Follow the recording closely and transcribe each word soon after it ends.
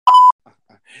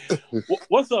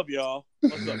What's up, y'all?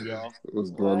 What's up, y'all?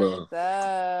 What's going What's on?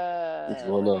 What's up?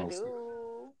 going What it on?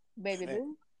 do? Baby Man,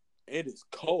 boo? it is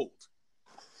cold.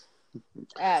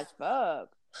 As fuck.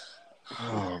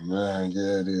 Oh man,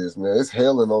 yeah, it is, man. It's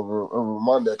hailing over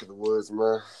my neck of the woods,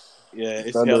 man. Yeah,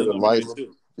 it's Thunder hailing and over here lightning.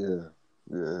 too.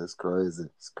 Yeah, yeah, it's crazy.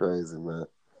 It's crazy, man.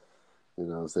 You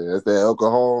know what I'm saying? It's that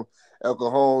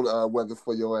alcohol weather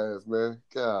for your ass, man.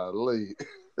 Golly,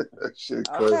 that shit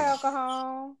Okay, crazy.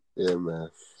 alcohol. Yeah, man.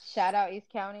 Shout out East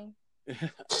County.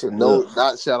 No, Ugh.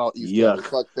 not shout out East County. Yuck.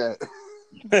 Fuck that.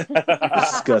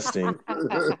 Disgusting.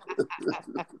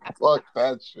 Fuck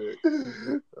that shit.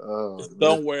 Oh man.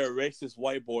 Somewhere, racist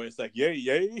white boy. It's like, yay,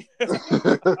 yay.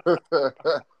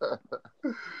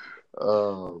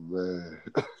 Oh man.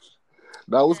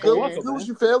 Now what's But good? Eh, What's welcome, good with man.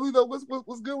 your family though?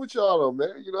 What's good with y'all though,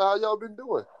 man? You know how y'all been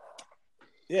doing?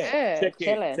 Yeah, Good.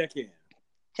 Chilling. check in.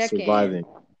 Check in. Surviving.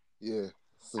 Yeah,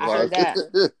 I heard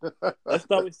surviving. that. Let's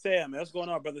start with Sam, man. What's going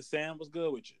on, brother Sam? What's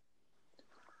good with you?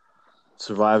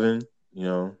 Surviving,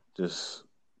 just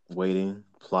waiting,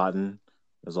 plotting,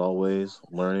 as always,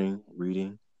 learning,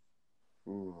 reading,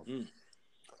 Mm, Mm.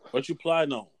 What you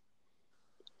plotting on?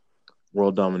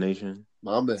 world domination,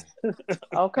 my man,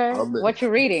 Okay. my man. What you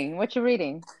reading? What you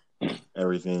reading?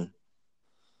 everything.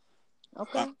 I,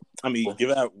 Okay. I mean,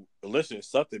 give out listeners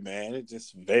something, man. It's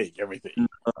just vague, everything.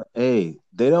 Hey,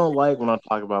 they don't like when I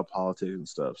talk about politics and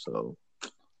stuff. So,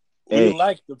 We hey,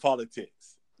 like the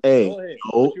politics. hey, Go ahead.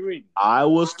 no, What you reading? I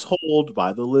was told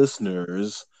by the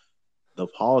listeners the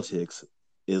politics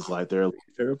is like their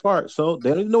favorite part. So they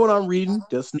don't even know what I'm reading.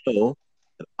 Just know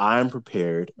that I'm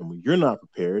prepared, and when you're not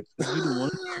prepared, you don't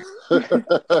want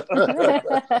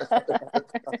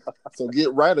So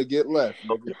get right or get left,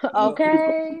 nigga.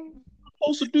 Okay.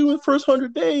 supposed to do in the first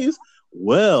 100 days.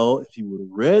 Well, if you would have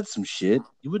read some shit,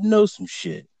 you would know some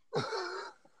shit.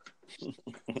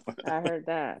 I heard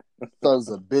that. Sons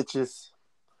of bitches.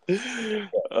 Read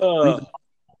Uh,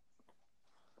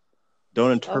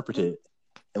 Don't interpret Okay. it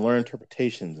and learn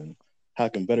interpretations and how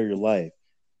it can better your life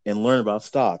and learn about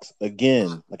stocks.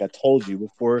 Again, like I told you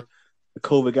before the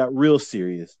COVID got real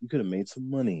serious, you could have made some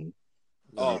money.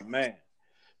 oh Man. man,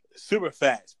 super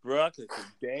fast, bro.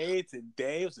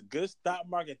 Today was a good stock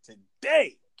market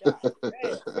today. God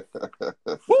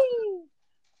damn, woo,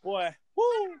 boy,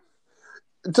 woo.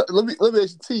 Let me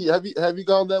ask you, T. Have you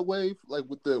gone that way, like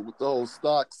with the whole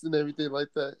stocks and everything like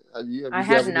that? Have I you have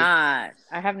gotten it? not.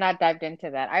 I have not dived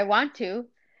into that. I want to.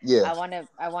 Yeah,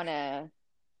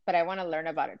 But I want to learn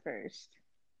about it first.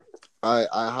 I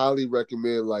highly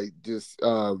recommend like just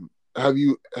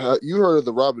you heard of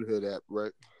the Robinhood app,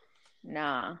 right?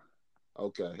 Nah.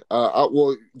 Okay.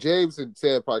 Well, James and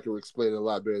Sam probably can explain it a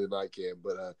lot better than I can,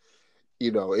 but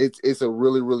it's a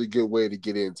really really good way to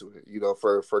get into it.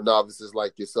 For novices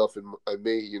like yourself and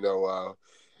me, it's a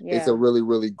Yeah. really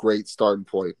really great starting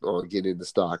point on getting into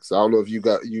stocks. I don't know if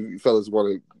you fellas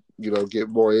want to get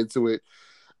more into it,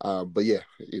 but yeah,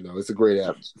 it's a great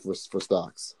app for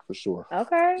stocks for sure.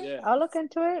 Okay. Yeah, I'll look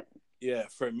into it. yeah.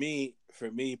 For me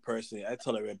personally, I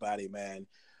tell everybody, man,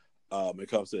 when it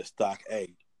comes to the stock,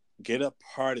 hey, get a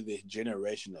part of this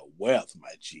generational wealth, my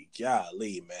G.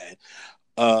 Golly, man.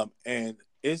 And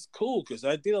it's cool because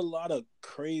I did a lot of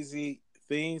crazy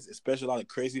things, especially a lot of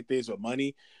crazy things with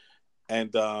money.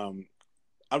 And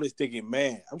I'm just thinking,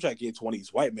 man, I'm trying to get into one of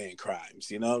these white man crimes.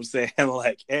 You know what I'm saying?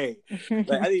 Like, hey,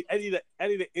 like I need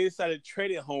an insider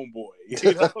trading homeboy.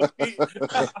 You know what I mean?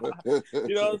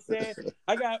 You know what I'm saying?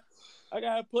 I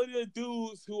got plenty of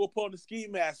dudes who will put on the ski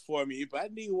mask for me, but I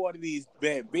need one of these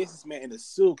bad businessmen in a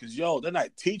suit because they're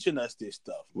not teaching us this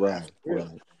stuff, man. Right, For real.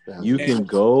 right. You And can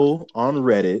go on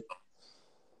Reddit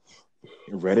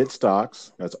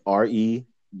stocks, that's Reddit,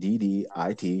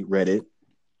 Reddit,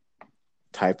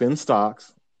 type in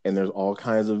stocks, and there's all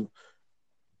kinds of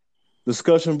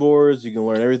discussion boards. You can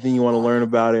learn everything you want to learn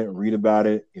about it, read about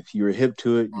it. If you were hip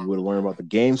to it, you would have learned about the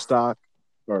GameStop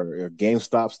or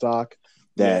GameStop stock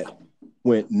yeah, that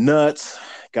went nuts.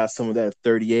 Got some of that at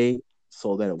 38,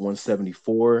 sold that at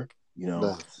 174.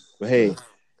 Nice. But hey, Nice.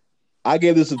 I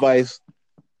gave this advice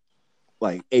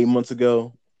like 8 months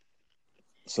ago.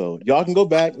 So y'all can go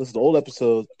back, listen to old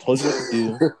episodes. Told you what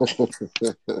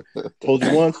to do. Told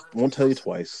you once, won't tell you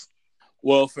twice.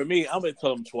 well, for me, I'm gonna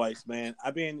tell them twice, man.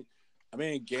 I've been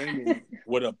gaming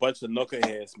with a bunch of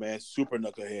knuckleheads, man, super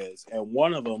knuckleheads, and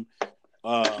one of them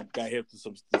got hit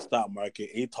to the stock market.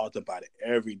 He talked about it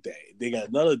every day. They got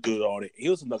another dude on it. He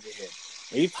was a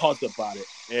knucklehead. He talked about it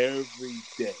every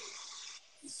day.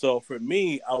 So for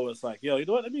me, I was like, yo, you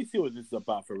know what? Let me see what this is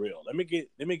about for real. Let me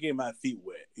get my feet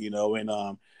wet, and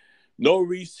No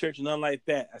research, nothing like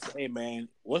that. I said, hey man,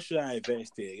 what should I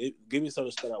invest in? Give me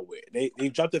something to start out with. They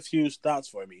dropped a few stocks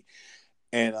for me.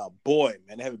 And boy,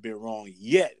 man, they haven't been wrong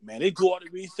yet, man. They do all the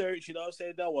research, you know what I'm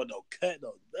saying? That was no cut,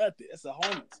 no nothing. That's the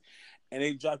homies. And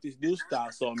they dropped these new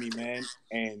stocks on me, man.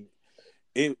 And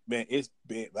it's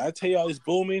been. When I tell y'all it's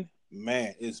booming,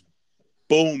 man, it's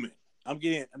booming. I'm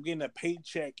getting a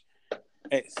paycheck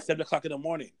at 7 o'clock in the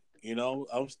morning. You know,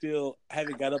 I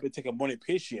haven't got up and take a morning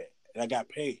piss yet, and I got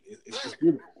paid. It's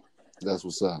beautiful. That's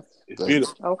what's up. It's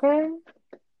beautiful. Okay.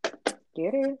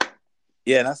 Get it.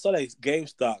 Yeah, and I saw that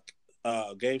GameStop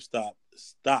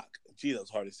stock. Gee, that was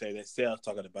hard to say. That sales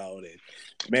talking about it.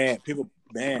 Man,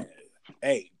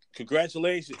 hey,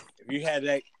 congratulations. If you had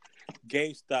that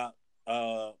GameStop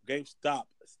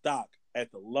stock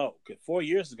at the low. Because 4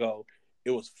 years ago,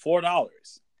 it was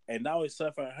 $4. And now it's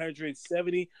up for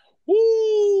 $170.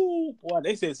 Woo! Boy,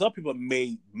 they said some people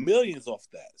made millions off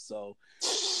that. So,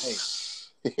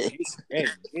 hey,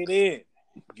 get in.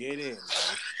 Man.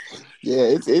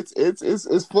 Yeah,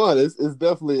 it's fun. It's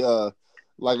definitely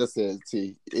like I said,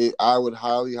 I would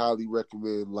highly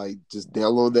recommend like just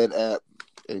download that app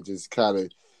and just kind of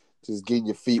just getting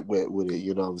your feet wet with it.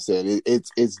 You know what I'm saying?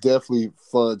 It's definitely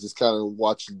fun just kind of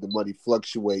watching the money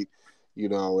fluctuate. You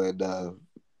know, and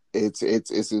it's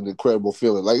an incredible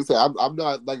feeling. Like I said, I'm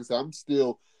not like I said, I'm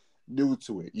still new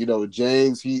to it. You know,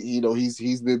 James,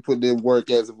 he's been putting in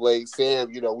work as of late. Sam,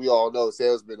 you know, we all know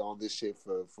Sam's been on this shit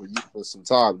for some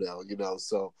time now. You know,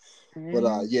 so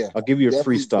but yeah, I'll give you a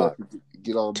free stock.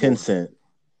 Get on Tencent.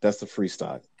 That's the free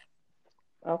stock.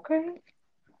 Okay.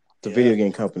 It's a video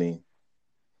game company.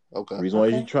 Okay. The reason why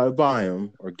you should try to buy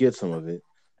them or get some of it,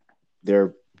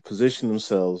 they're positioning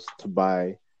themselves to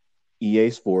buy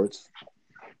EA Sports.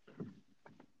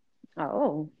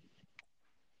 Oh.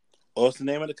 What's the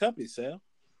name of the company, Sam?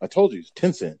 I told you, it's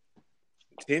Tencent.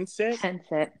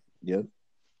 Tencent. Yep.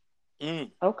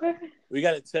 Okay. We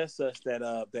got to test us that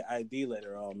ID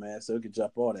later on, man, so we can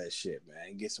jump on that shit, man,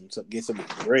 and get some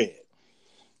bread.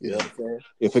 You know what I'm saying?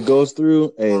 If it goes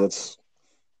through, hey, that's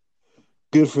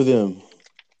good for them.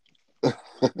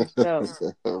 So.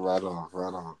 Right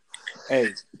on. Hey,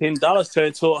 $10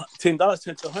 turned to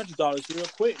 $100 real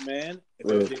quick, man.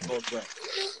 If everything goes right.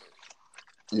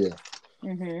 Yeah.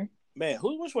 Mm-hmm. Man,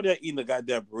 which one of y'all eating a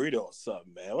goddamn burrito or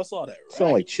something, man? What's all that? Right?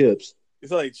 Sound like chips. It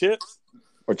sound like chips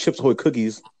or Chips Ahoy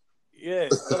cookies. Yeah,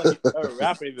 it sound like you're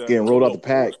wrapping getting rolled out the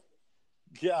pack.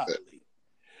 Golly.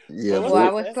 Yeah. Well, I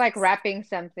was like wrapping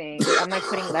something. I'm like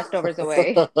putting leftovers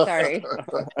away. Sorry.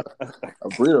 A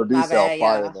burrito do sound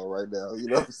fire though right now. You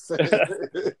know what I'm saying?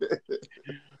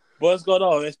 What's going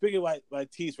on, man? Speaking of my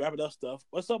teeth, wrapping up stuff.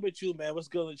 What's up with you, man? What's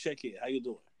good on the check here? How you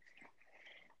doing?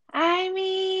 I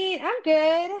mean, I'm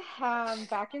good.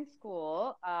 Back in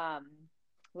school.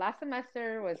 Last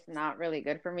semester was not really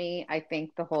good for me. I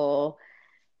think the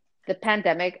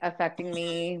pandemic affecting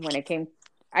me when it came.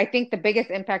 I think the biggest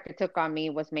impact it took on me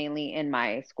was mainly in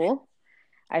my school.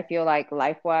 I feel like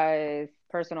life-wise,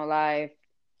 personal life,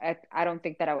 I don't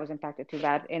think that I was impacted too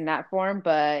bad in that form.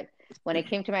 But when it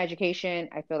came to my education,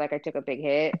 I feel like I took a big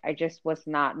hit. I just was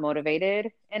not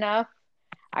motivated enough.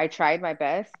 I tried my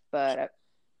best, but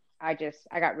I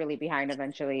got really behind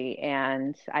eventually,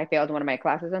 and I failed one of my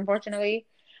classes, unfortunately.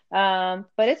 But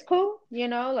it's cool, you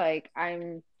know, like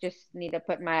I'm just need to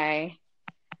put my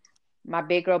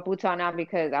big girl boots on now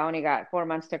because I only got 4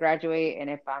 months to graduate. And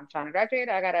if I'm trying to graduate,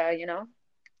 I gotta,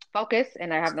 focus,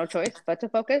 and I have no choice but to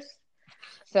focus.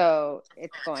 So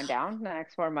it's going down the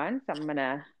next 4 months.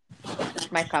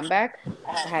 It's my comeback.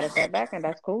 I had a setback, and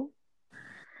that's cool.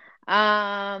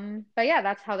 But yeah,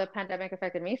 that's how the pandemic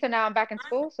affected me. So now I'm back in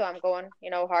school, so I'm going,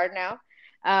 hard now.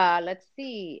 Let's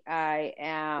see. I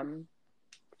am,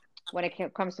 when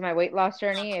it comes to my weight loss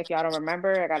journey, if y'all don't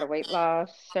remember, I got a weight loss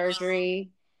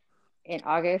surgery in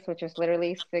August, which was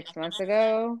literally 6 months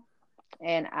ago.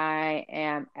 And I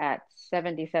am at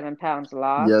 77 pounds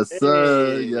lost. Yes,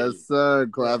 sir. Hey. Yes, sir.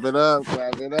 Clap it up.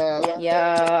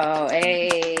 Yo,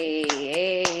 hey.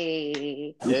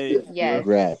 Yes.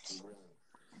 Congrats.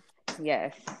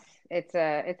 Yes. It's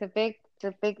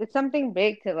something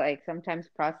big to like sometimes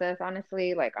process,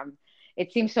 honestly. Like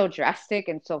it seems so drastic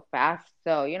and so fast.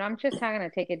 So, I'm just kind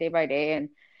of take it day by day, and,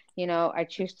 I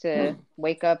choose to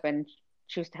wake up and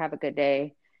choose to have a good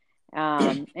day.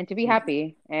 And to be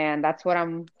happy. And that's what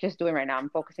I'm just doing right now. I'm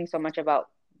focusing so much about,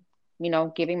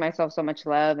 giving myself so much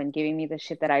love and giving me the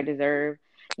shit that I deserve.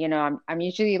 I'm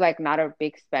usually like not a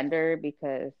big spender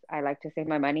because I like to save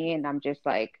my money, and I'm just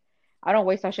like, I don't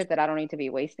waste on shit that I don't need to be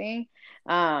wasting.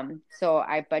 So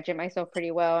I budget myself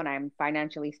pretty well, and I'm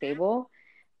financially stable.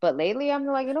 But lately, I'm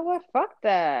like, you know what? Fuck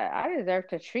that. I deserve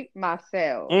to treat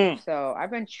myself. So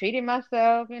I've been treating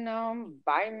myself. I'm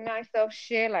buying myself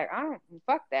shit. Like, I don't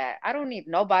fuck that. I don't need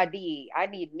nobody. I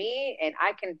need me, and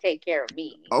I can take care of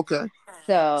me. Okay.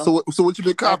 So what you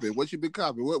been copying? What you been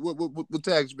copying? What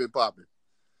tags you been popping?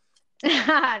 Nah,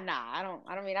 I don't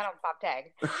pop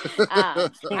tags.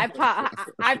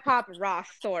 I pop Ross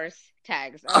stores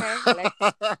tags. Okay,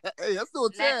 hey, that's still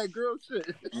a tag, girl.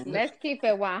 Shit. Let's keep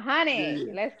it 100.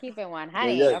 Yeah. Let's keep it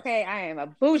 100. Yeah. Okay, I am a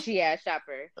bougie ass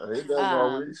shopper. Ain't nothing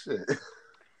wrong with shit.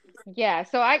 Yeah,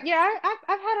 so I've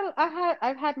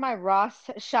had my Ross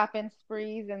shopping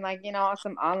sprees and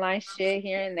some online shit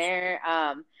here and there.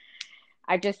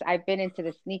 I've been into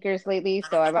the sneakers lately,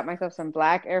 so I bought myself some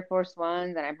black Air Force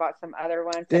Ones, and I bought some other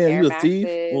ones, some Damn, Air you a Maxes, thief?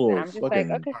 and I'm just like,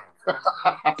 okay,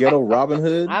 ghetto Robin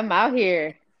Hood. I'm out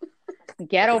here.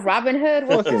 Ghetto Robin Hood,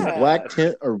 what's fucking up? black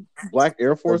tent or black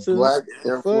Air Forces. Black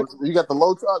Air Force. You got the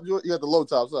low top. You got the low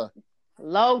tops, huh?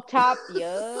 Low top,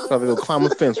 yeah. So I'm gonna go climb a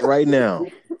fence right now.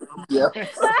 Yeah.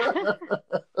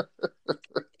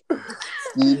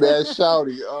 Ski Mask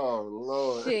Shouty. Oh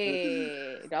Lord.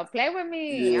 Shit, don't play with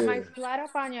me. Yeah. I might slide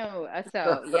up on you.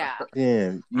 So yeah.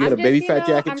 Damn, you got a baby fat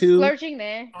jacket I'm too? splurging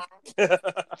there.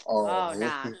 Oh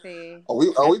nah, see.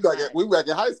 we back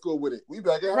in high school with it. We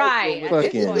back in high school with Right, it.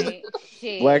 at this point.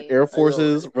 Shit. Black Air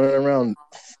Forces running around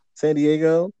San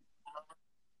Diego.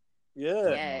 Yeah.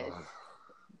 Yes.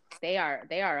 They are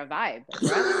a vibe,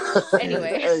 bro.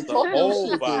 Anyway. Hey, The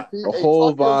whole vibe. A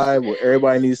whole vibe where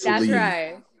everybody needs to That's leave.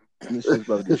 right. This shit's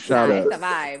about to get shot Nah, up. it's a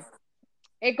vibe.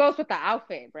 It goes with the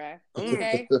outfit, bruh.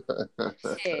 Okay?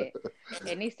 Shit.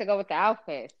 It needs to go with the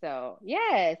outfit. So,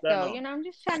 yeah. So, I'm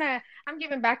just I'm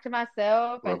giving back to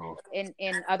myself and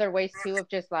in other ways too of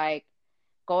just like,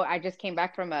 I just came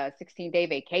back from a 16-day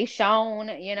vacation,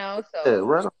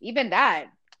 so even that,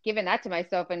 giving that to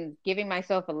myself and giving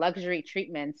myself a luxury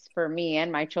treatments for me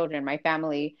and my children, my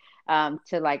family,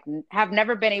 to like have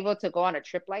never been able to go on a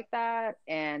trip like that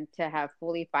and to have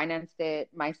fully financed it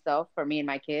myself for me and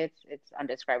my kids. It's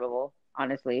undescribable,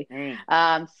 honestly.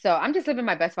 So I'm just living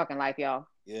my best fucking life, y'all.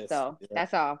 Yes. So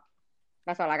that's all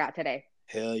I got today.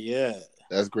 Hell yeah.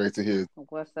 That's great to hear.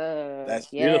 What's up? That's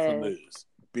beautiful news.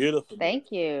 Beautiful.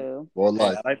 Thank you. More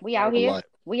life. We out here. Life.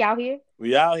 We out here.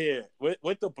 We out here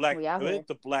with the black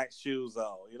shoes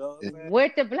on. You know what I'm saying?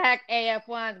 With the black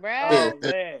AF1s, bro. Oh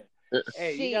man.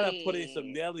 Hey, you gotta put in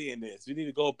some Nelly in this. We need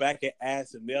to go back and add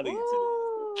some Nelly into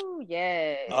this.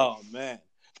 Yes. Oh man.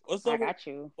 What's up? I got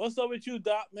you. What's up with you,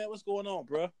 Doc? Man, what's going on,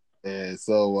 bro? And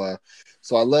so I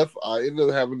left. I ended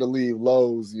up having to leave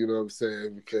Lowe's. You know what I'm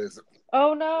saying? Because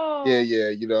oh no. Yeah.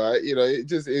 It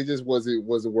just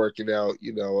wasn't working out.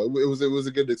 It was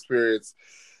a good experience.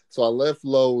 So I left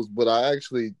Lowe's, but I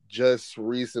actually just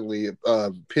recently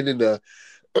pinned a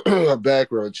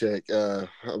background check.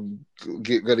 I'm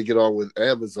gonna get on with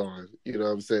Amazon. You know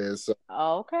what I'm saying? So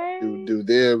okay, do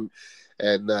them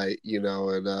at night. And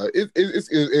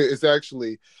it's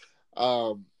actually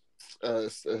a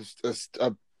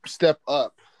step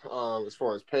up as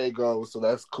far as pay goes. So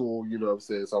that's cool. You know what I'm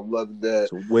saying? So I'm loving that.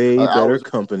 It's a way better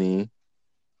company.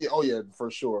 Yeah, for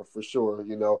sure.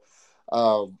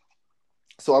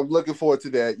 So I'm looking forward to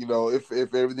that.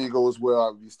 If everything goes well,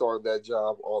 I'll be starting that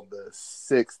job on the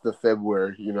 6th of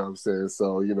February. You know what I'm saying?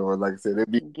 So, and like I said,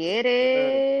 get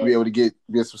it. Be able to get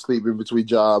some sleep in between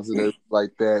jobs and everything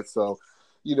like that. So,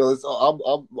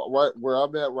 I'm right where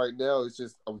I'm at right now. It's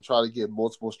just I'm trying to get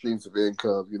multiple streams of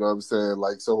income. You know what I'm saying?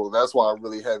 Like, so that's why I'm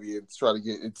really heavy in trying to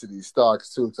get into these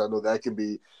stocks too, because I know that can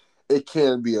be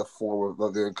a form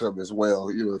of income as well.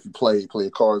 If you play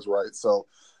cards right. So.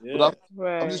 Yeah. But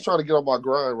I'm just trying to get on my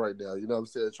grind right now. You know what I'm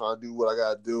saying? Trying to do what I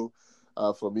got to do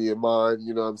for me and mine.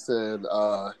 You know what I'm saying?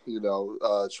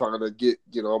 Trying to get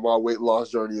on my weight loss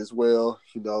journey as well.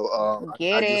 I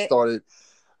just started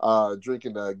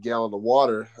drinking a gallon of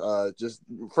water.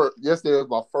 Yesterday was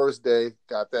my first day.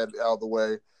 Got that out of the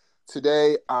way.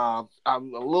 Today, I'm a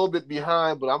little bit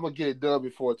behind, but I'm going to get it done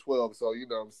before 12. So, you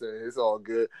know what I'm saying? It's all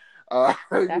good.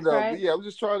 That's right. Yeah, I'm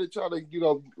just trying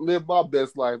to live my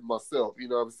best life myself. You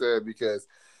know what I'm saying? Because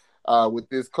with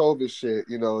this COVID shit,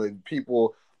 and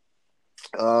people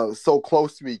so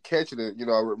close to me catching it,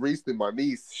 recently my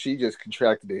niece, she just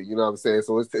contracted it. You know what I'm saying?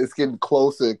 So it's getting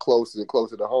closer and closer and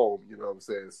closer to home. You know what I'm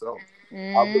saying? So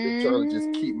I'm really trying to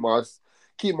just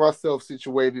keep myself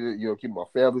situated. Keep my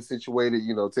family situated.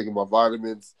 Taking my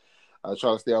vitamins,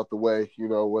 trying to stay out the way.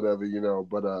 Whatever.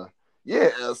 But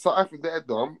yeah, aside from that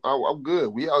though, I'm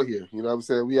good. We out here, you know what I'm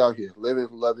saying? We out here living,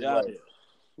 loving life. Here.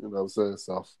 You know what I'm saying?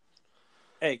 So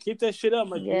hey, keep that shit up,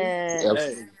 my dude.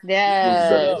 Absolutely.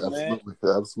 Yeah. Absolutely.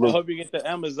 I absolutely. hope you get the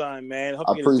Amazon, man. I hope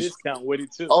I you get a appreciate. discount with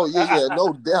it too. Oh yeah,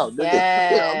 no doubt, nigga.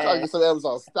 I'm trying to Yes. get some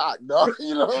Amazon stock, dog.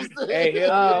 You know what I'm saying? Hey,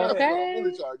 hell Oh, yeah. That's what I'm okay.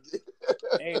 really trying to get.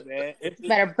 Hey, man.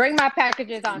 Better bring my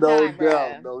packages on No time,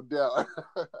 doubt, bruh. no doubt.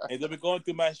 Ain't never going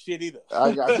through my shit either.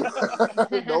 I got you.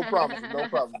 No promises, no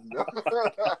promises.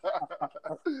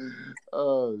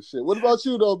 Oh shit. What about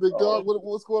you though, big dog?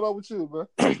 What's going on with you,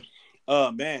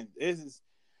 man?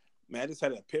 Man, I just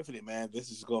had an epiphany, man.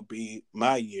 This is gonna be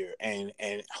my year, and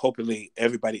hopefully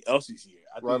everybody else's year.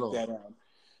 I Right think on.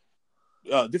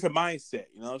 that different mindset.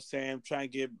 You know what I'm saying? I'm trying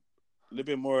to get a little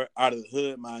bit more out of the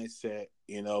hood mindset,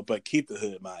 but keep the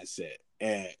hood mindset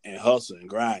and hustle and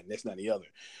grind. That's not the other.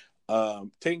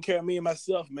 Taking care of me and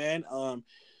myself, man.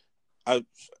 I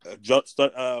jumped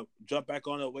back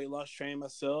on the weight loss train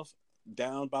myself,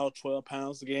 down about 12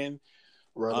 pounds again.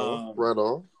 Right on. Right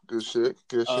on. Good shit.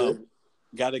 Good shit.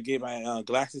 Got to get my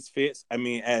glasses fixed. I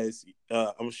mean, as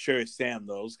I'm sure Sam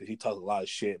knows because he talks a lot of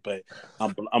shit, but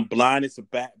I'm blind as a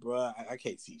bat, bro. I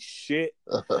can't see shit.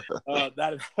 Not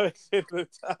at the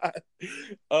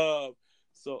time.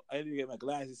 So I need to get my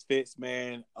glasses fixed,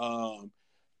 man.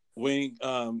 Went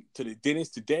to the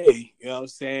dentist today. You know what I'm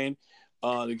saying?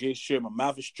 To get sure my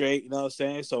mouth is straight. You know what I'm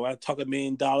saying? So I talk $1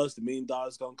 million. The $1 million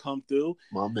gonna come through.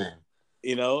 My man.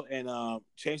 And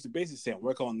change the business and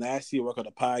work on Nasty, work on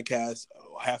the podcast,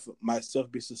 have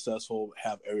myself be successful,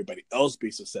 have everybody else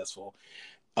be successful.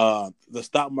 The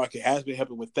stock market has been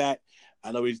helping with that.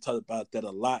 I know we talked about that a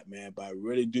lot, man, but I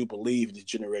really do believe in the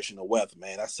generational wealth,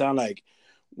 man. I sound like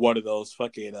one of those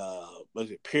fucking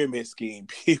pyramid scheme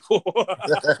people.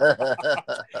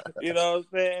 You know what I'm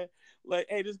saying? Like,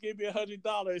 hey, just give me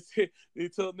 $100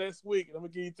 until next week, and I'm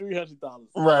gonna give you $300.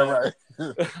 Right.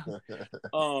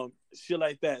 Shit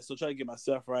like that. So trying to get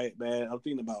myself right, man. I'm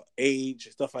thinking about age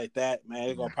and stuff like that, man.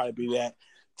 It's gonna probably be that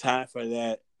time for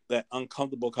that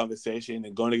uncomfortable conversation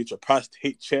and going to get your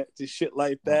prostate checked and shit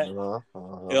like that.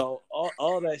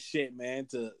 All that shit, man,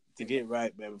 to get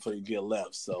right, man, before you get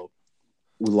left. So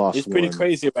we lost. It's pretty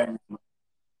crazy right now.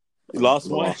 You lost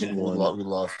one. We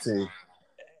lost T.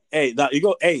 Hey, now you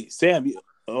go. Hey, Sam.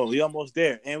 We almost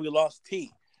there, and we lost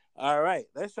T. All right,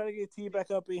 let's try to get T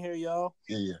back up in here, y'all.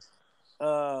 Yeah.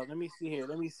 Let me see here.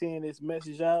 Let me send this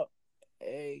message out.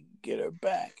 Hey, get her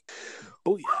back.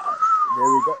 Booyah. There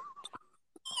we go.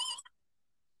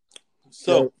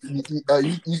 So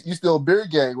you still beer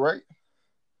gang, right?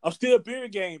 I'm still a beer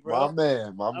gang, bro. My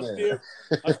man. I'm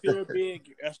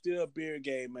still a beer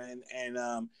gang, man. And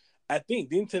I think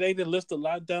didn't today they lift the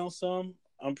lockdown some?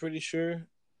 I'm pretty sure,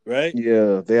 right?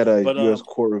 Yeah, they had a U.S.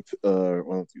 court,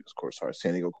 U.S. court,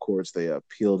 San Diego courts. They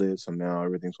appealed it, so now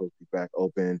everything's supposed to be back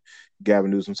open.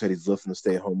 Gavin Newsom said he's lifting the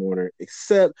stay-at-home order,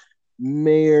 except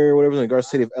Mayor, whatever, in the Garden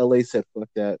City of L.A. said, "Fuck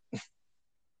that."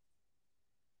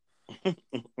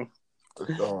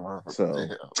 So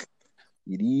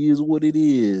it is what it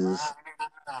is.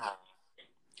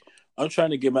 I need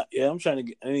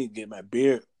to get my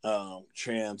beard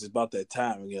trimmed. It's about that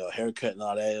time, haircut and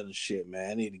all that other shit,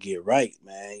 man. I need to get right,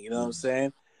 man. You know what I'm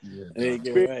saying? Yeah, I need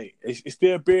to get right. It's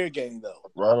still a beer game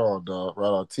though. Right on, dog. Right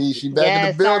on. T, she back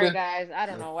in the building. Sorry, guys. I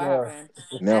don't know what happened.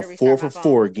 Now 4 for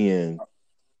 4 again.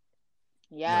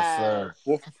 Yes, sir.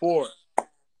 4 for 4.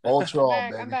 Ultra,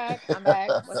 I'm back.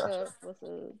 What's up?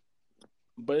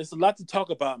 But it's a lot to talk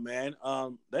about, man.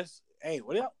 Let's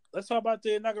talk about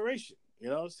the inauguration. You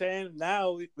know what I'm saying?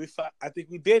 Now I think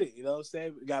we did it. You know what I'm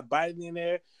saying? We got Biden in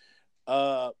there.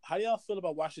 How do y'all feel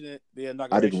about watching the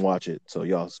inauguration? I didn't watch it, so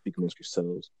y'all speak amongst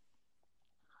yourselves.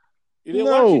 You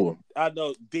didn't watch it? I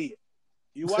know, D.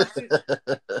 You watched it?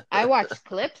 I watched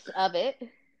clips of it.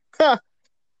 Oh,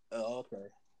 okay.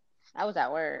 I was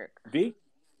at work. D?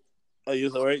 Oh, you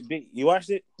was at work? D, you watched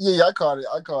it? Yeah, I caught it.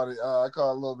 I caught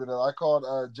a little bit of it. I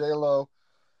caught J-Lo.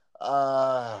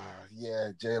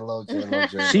 J-Lo.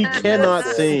 She cannot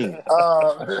sing.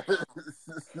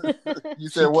 You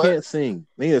said what? She can't sing.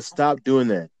 They need to stop doing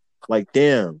that. Like,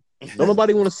 damn. Don't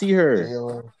nobody want to see her.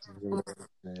 J-Lo. No.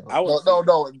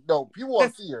 People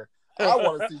want to see her. I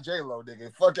want to see J-Lo,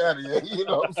 nigga. Fuck out of here. You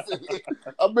know what I'm saying?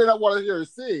 I mean, I want to hear her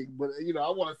sing, but I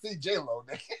want to see J-Lo,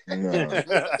 nigga. No.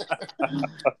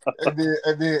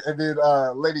 and then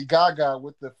Lady Gaga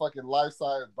with the fucking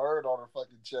life-size bird on her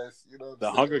fucking chest. You know,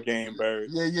 the Hunger Game bird.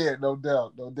 Yeah, no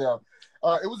doubt.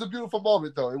 It was a beautiful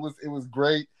moment, though. It was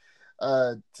great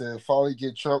to finally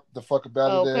get Trump the fuck up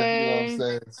out of there. You know what I'm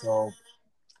saying? So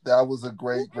that was a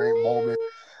great moment.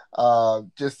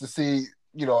 Just to see.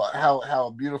 How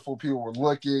beautiful people were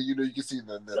looking. You can see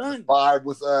the vibe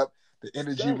was up, the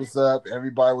energy was up,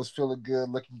 everybody was feeling good,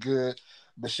 looking good.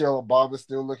 Michelle Obama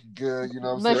still looking good. You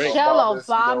know what I'm saying? Michelle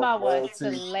Obama was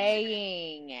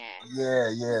slaying.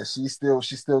 Yeah. She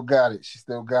still got it. She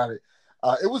still got it.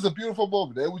 It was a beautiful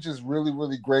moment. It was just really,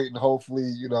 really great, and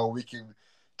hopefully, we can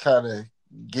kind of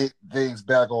get things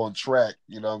back on track.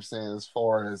 You know what I'm saying, as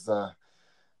far as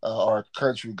our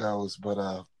country goes.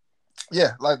 But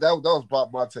yeah, like that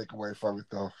was my takeaway from it,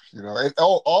 though. And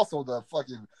also the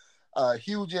fucking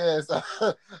huge ass.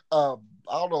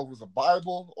 I don't know if it was a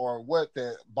Bible or what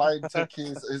that Biden took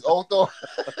his oath on.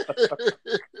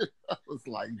 I was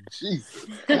like, Jesus.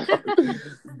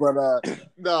 But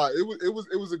no,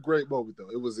 it was a great moment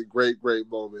though. It was a great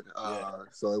moment.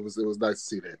 So it was nice to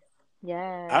see that.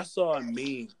 Yeah. I saw a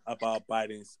meme about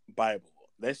Biden's Bible.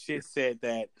 That shit said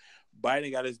that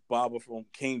Biden got his Bible from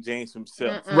King James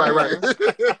himself. Right.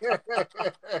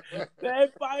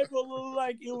 That Bible looked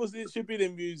like it should be in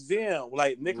a museum.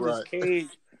 Like Nicolas Right. Cage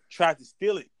tried to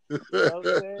steal it. You know what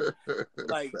I'm saying?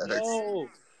 Like, yo,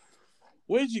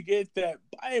 where'd you get that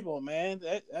Bible, man?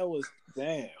 That was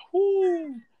damn.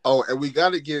 Whoo. Oh, and we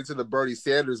got to get into the Bernie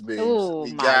Sanders memes. Oh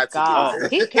we my got God, to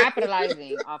do he's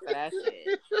capitalizing off of that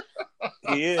shit.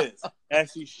 He is,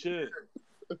 as he should.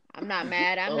 I'm not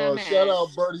mad. I'm not mad. Shout out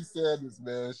Bernie Sanders,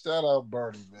 man. Shout out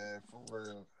Bernie, man, for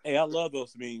real. Hey, I love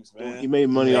those memes, man. He made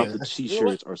money off the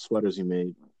t-shirts or sweaters he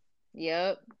made.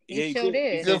 Yep, Yeah, he sure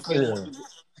did.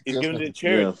 He's giving it to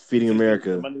charity. Yeah, feeding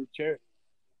America. Money to charity.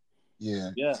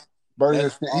 Yeah. Bernie,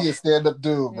 he a stand-up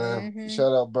dude, man. Mm-hmm.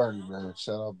 Shout out Bernie, man.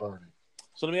 Shout out Bernie.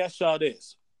 So let me ask y'all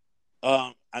this.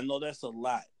 I know that's a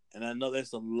lot, and I know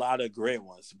there's a lot of great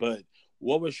ones, but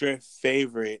what was your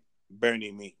favorite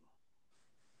Bernie meme?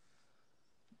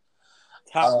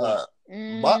 Top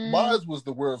one. Mine was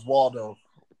the Where's Waldo.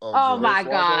 Oh my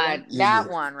God, Yeah.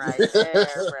 that one right there,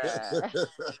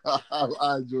 bro.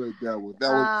 I enjoyed that one.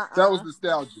 That was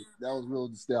nostalgic. That was real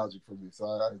nostalgic for me. So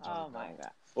I enjoyed Oh that. my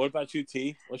God. What about you,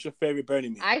 T? What's your favorite Bernie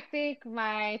meme? I think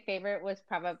my favorite was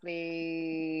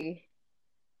probably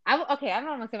I don't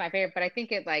want to say my favorite, but I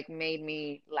think it like made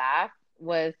me laugh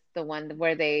was the one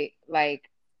where they like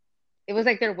it was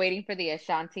like they're waiting for the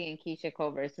Ashanti and Keisha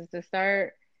Cole verses to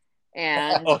start.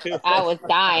 And I was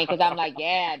dying because I'm like,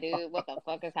 yeah, dude, what the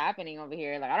fuck is happening over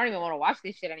here? Like, I don't even want to watch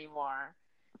this shit anymore.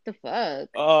 What the fuck?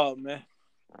 Oh man.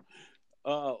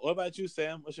 What about you,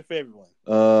 Sam? What's your favorite one?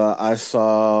 I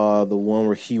saw the one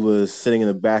where he was sitting in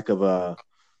the back of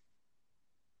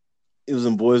it was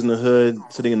in Boys in the Hood,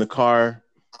 sitting in the car.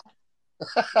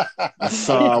 I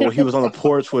saw where he was on the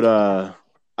porch with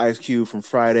Ice Cube from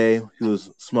Friday. He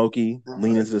was smoky,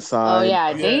 leaning to the side. Oh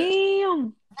yeah,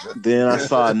 damn. Then I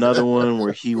saw another one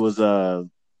where he was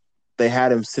they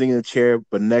had him sitting in a chair,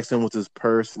 but next to him was his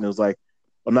purse, and it was like,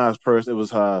 well, not his purse. It was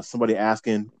somebody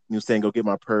asking, he was saying, "Go get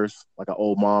my purse," like an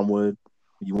old mom would.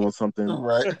 You want something,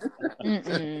 right?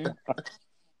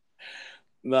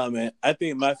 No, man. I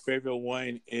think my favorite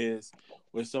one is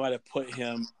when somebody put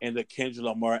him in the Kendrick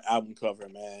Lamar album cover,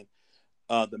 man.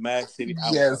 The Mad City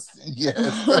album. Yes.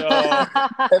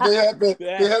 And they had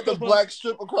the black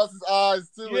strip across his eyes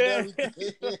too, and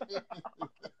everything.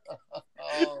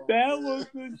 That was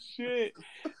the shit.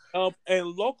 And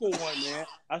local one, man.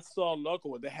 I saw a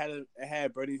local one. They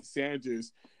had Bernie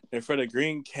Sanders in front of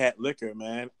Green Cat Liquor,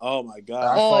 man. Oh my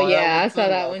God. I saw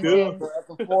that one too. At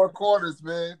the Four Corners,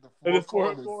 man. The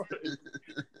Four Corners.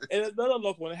 And another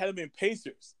local one, they had him in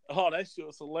Pacers. Oh, that shit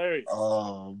was hilarious.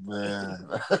 Oh man.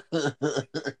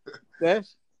 That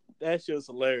shit was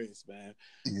hilarious, man.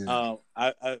 Yeah.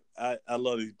 I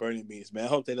love these Bernie memes, man. I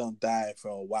hope they don't die for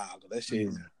a while. That shit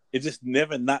it's just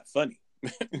never not funny.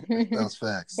 That's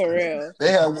facts. For real.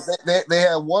 They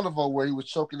had one of them where he was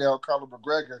choking out Conor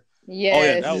McGregor.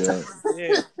 Yes. Oh,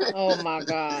 yeah. Oh my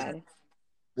God.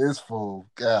 This fool,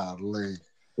 golly.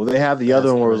 Well, they have the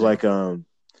other one where it was like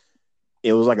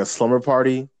it was like a slumber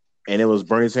party, and it was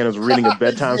Bernie Sanders reading a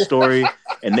bedtime story,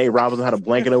 and Nate Robinson had a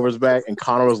blanket over his back, and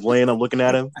Conor was laying up looking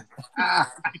at him.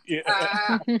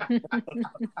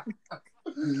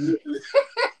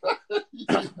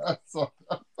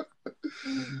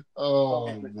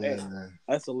 Oh man,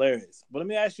 that's hilarious. But let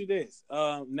me ask you this: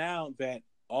 now that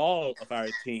all of our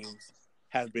teams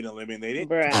have been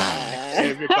eliminated,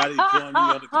 everybody joined me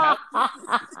on the couch.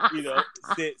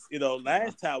 Since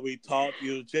last time we talked,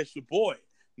 it was just your boy.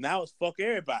 Now it's fuck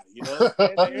everybody.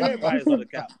 Everybody's on the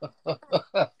couch.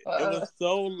 It was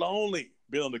so lonely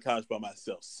being on the couch by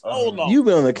myself. So long. You've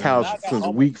been on the couch since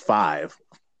week 5.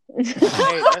 Hey,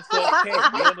 that's okay.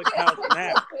 You're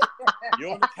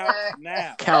on the couch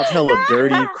now. Couch hella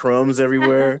dirty, crumbs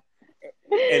everywhere.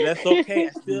 And that's okay. I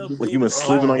still like you've been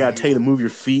sleeping. I gotta tell you to move your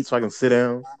feet so I can sit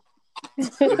down.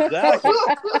 Exactly.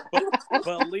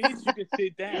 But at least you can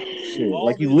sit down. Shit,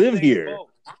 like you live here.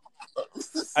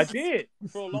 I did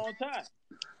for a long time.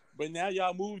 But now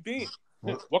y'all moved in.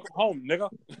 Welcome home, nigga.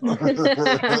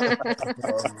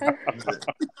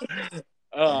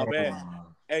 Oh man.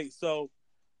 Hey, so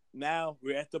now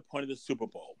we're at the point of the Super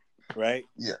Bowl, right?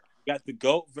 Yeah. Got the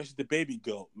GOAT versus the baby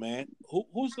GOAT, man.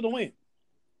 Who's gonna win?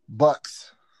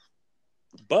 Bucks.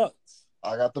 Bucks.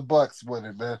 I got the Bucks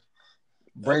winning, man.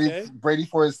 Okay. Brady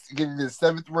for getting his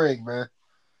 7th ring, man.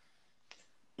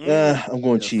 Yeah, I'm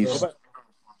going Yes, Chiefs. sir.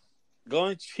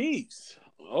 Going Chiefs.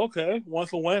 Okay,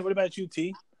 1-1. What about you,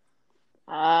 T?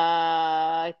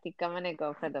 I think I'm gonna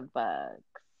go for the Bucks.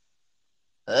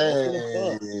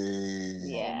 Hey.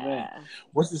 Yeah.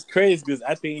 Which is crazy because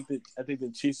I think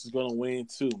the Chiefs is gonna win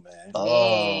too, man. Oh,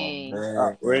 Dang.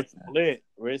 man. We're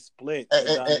split.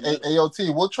 Hey, yo, T,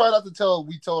 we'll try not to tell them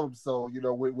we told them so,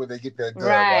 when they get that done,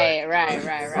 Right.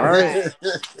 All right.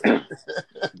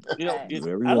 You know, Right. it's,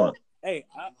 Whatever you I want. don't. Hey,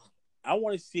 I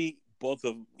want to see both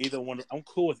of either one. I'm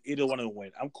cool with either one of them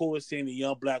win. I'm cool with seeing the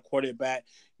young black quarterback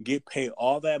get paid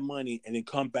all that money and then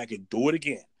come back and do it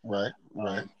again. Right.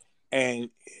 And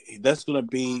that's going to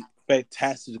be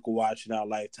fantastic to watch in our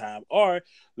lifetime. Or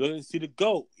we're going to see the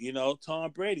GOAT,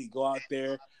 Tom Brady go out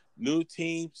there, new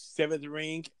team, 7th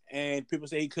ring, and people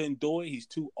say he couldn't do it. He's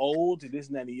too old, and this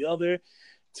and that and the other.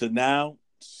 To now,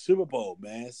 Super Bowl,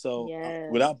 man. So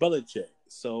without Belichick.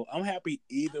 So I'm happy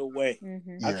either way.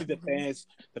 Mm-hmm. I think the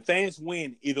fans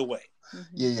win either way.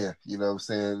 Mm-hmm. Yeah. You know what I'm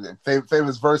saying?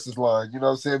 Famous versus line, you know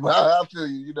what I'm saying? But I feel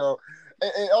you,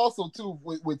 And also, too,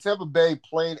 with Tampa Bay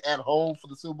playing at home for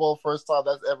the Super Bowl, first time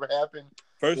that's ever happened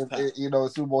First time. in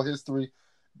Super Bowl history,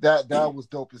 that was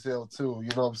dope as hell, too.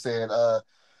 You know what I'm saying?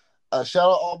 Shout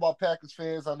out all my Packers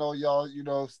fans. I know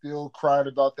y'all, still crying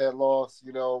about that loss,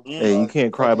 Hey, you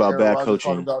can't cry about Aaron bad Rodgers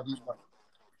coaching.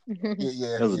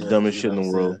 Yeah. That was the dumbest shit in the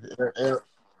world.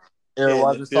 Aaron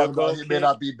Rodgers the talking field about goal he may kick.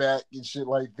 not be back and shit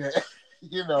like that.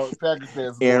 Packers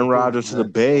fans. Aaron going Rodgers through to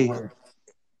it, the man.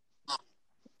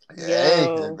 Bay. Hey,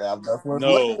 Yo. that's what it's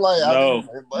No, looking like.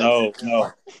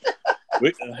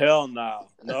 no. Hell no.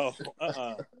 No.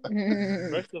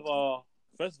 First of all,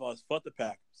 it's fuck the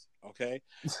Packers, okay?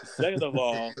 Second of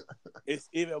all, it's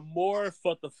even more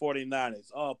fuck the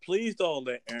 49ers. Oh, please don't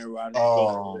let Aaron Rodgers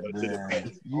go to the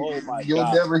Bay. Oh, my You'll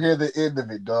God. never hear the end of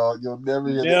it, dog. You'll never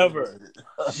hear the end of it.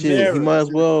 Shit, he Never. might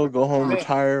as well go home, Man.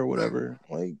 retire, or whatever.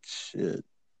 Like, shit.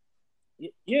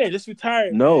 Yeah, just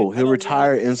retire. No, man. he'll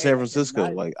retire in San I Francisco.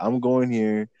 cannot- Like, I'm going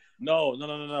here.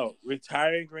 No.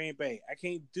 Retire in Green Bay. I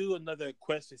can't do another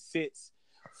question sits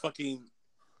fucking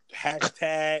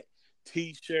hashtag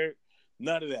T-shirt.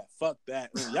 None of that. Fuck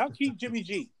that. Y'all keep Jimmy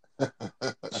G.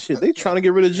 Shit, they trying to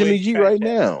get rid of Jimmy With G trash right ass.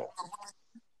 now.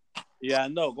 Yeah, I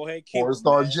know. Go ahead, keep him,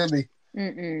 Four-star man. Jimmy.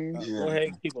 Go ahead,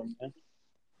 keep him, man.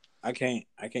 I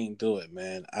can't do it,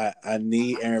 man. I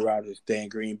need Aaron Rodgers to stay in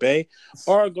Green Bay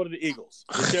or go to the Eagles.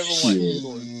 Whichever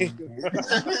one.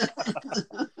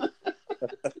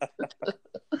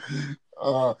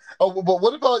 But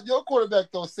what about your quarterback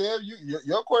though, Sam?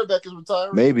 Your quarterback is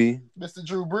retiring. Maybe. Mr.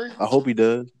 Drew Brees. I hope he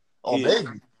does. Oh, Yeah.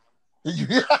 maybe.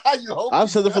 You hope I've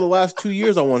said that for the last 2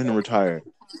 years. I want him to retire.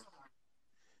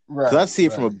 Because I see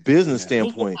it from a business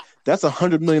standpoint. That's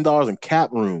 $100 million in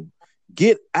cap room.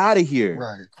 Get out of here.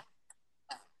 Right.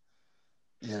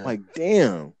 Yeah. Like,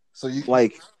 damn. So you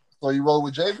roll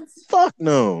with Jameis? Fuck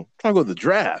no. I'm trying to go to the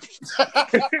draft.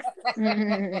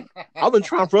 I've been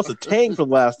trying for us to tank for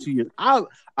the last 2 years.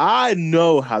 I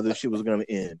know how this shit was going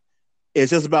to end. It's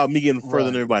just about me getting further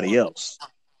than everybody else.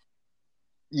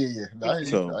 Yeah. I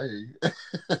hear you.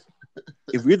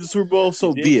 If we get the Super Bowl,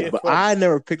 so be it. But I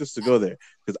never picked us to go there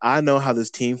because I know how this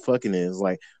team fucking is.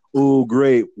 Like, oh,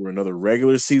 great. We're another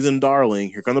regular season darling.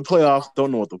 Here come the playoffs.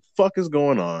 Don't know what the fuck is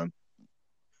going on.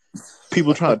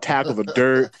 People trying to tackle the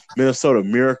dirt. Minnesota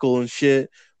Miracle and shit.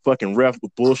 Fucking ref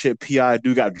with bullshit. PI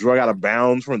dude got drug out of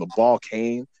bounds when the ball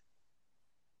came.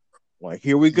 Like,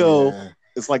 here we go. Yeah.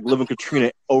 It's like living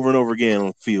Katrina over and over again on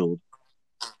the field.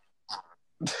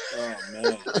 Oh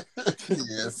man.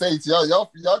 Yeah, Saints, y'all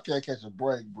can't catch a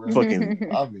break, bro. Fucking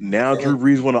now Drew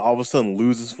Brees want to all of a sudden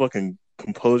lose his fucking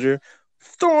composure.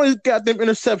 Throwing his goddamn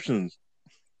interceptions.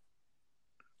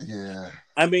 Yeah.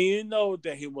 I mean, you know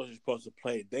that he wasn't supposed to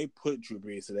play. They put Drew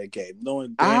Brees in that game.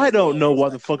 I don't know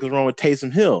what the fuck is wrong with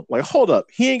Taysom Hill. Like, hold up.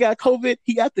 He ain't got COVID.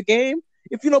 He got the game.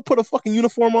 If you don't put a fucking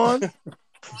uniform on.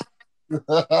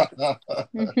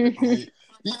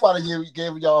 He probably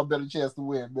gave y'all a better chance to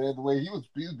win, man. The way he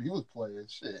was playing,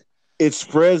 shit. It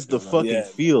spreads the fucking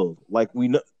field, like we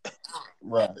know,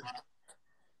 right?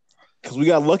 Because we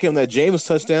got lucky on that Jameis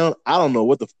touchdown. I don't know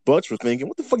what the Bucs were thinking.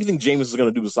 What the fuck do you think Jameis is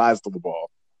gonna do besides throw the ball?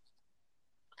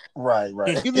 Right.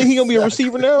 You think he gonna be a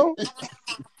receiver now?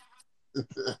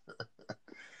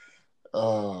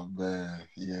 Oh man,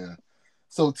 yeah.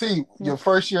 So, T, your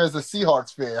first year as a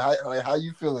Seahawks fan, how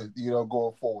you feeling?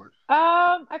 Going forward.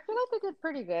 I feel like they did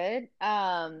pretty good.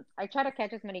 I try to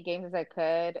catch as many games as I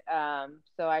could.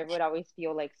 So I would always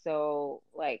feel like so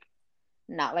like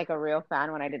not like a real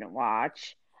fan when I didn't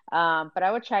watch. But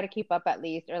I would try to keep up at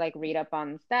least or like read up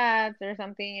on stats or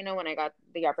something, when I got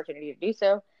the opportunity to do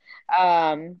so.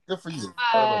 Good for you.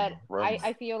 But Right.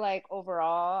 I feel like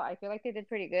overall, I feel like they did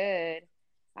pretty good.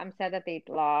 I'm sad that they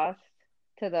lost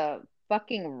to the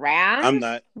fucking Rams, I'm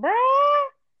not. bruh.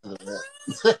 I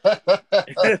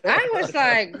was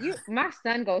like, my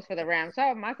son goes for the Rams.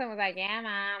 So my son was like, yeah,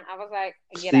 mom. I was like,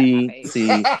 get out of my face. See,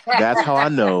 that's how I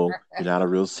know you're not a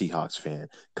real Seahawks fan.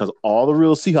 Because all the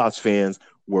real Seahawks fans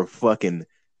were fucking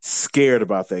scared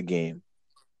about that game.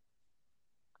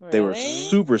 Really? They were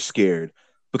super scared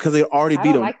because they already I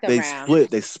beat don't them. like the They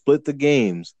Rams. split the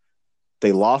games.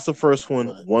 They lost the first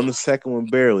one, won the second one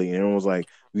barely, and everyone was like,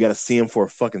 "We got to see him for a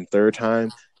fucking third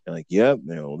time." And like, yep,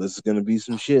 this is gonna be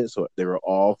some shit. So they were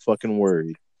all fucking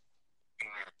worried,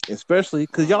 especially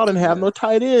because y'all didn't have no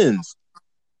tight ends.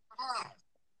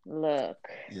 Look.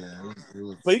 Yeah, it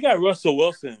was. But you got Russell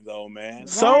Wilson though, man.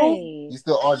 So Right. You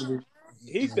still arguing?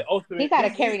 He's the ultimate. He got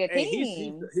to carry the hey,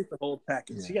 team. he's the whole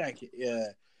package. Yeah.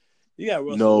 You got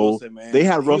Russell No, Wilson, man. they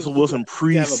had Russell Wilson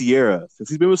pre-Sierra. Since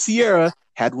he's been with Sierra,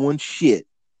 had one shit.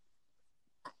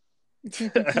 No,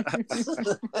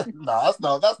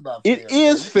 that's not. It fair,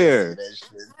 is fair.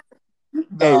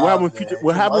 Hey, what happened?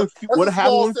 What happened? What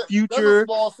happened when Future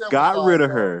got rid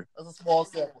of her? That's a small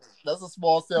sample. That's a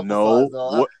small sample No, size,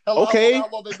 though. okay. How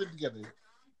long they been together?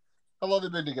 How long they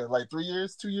been together? Like 3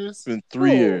 years? 2 years? It's been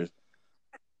 3 years.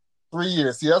 3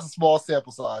 years. See, that's a small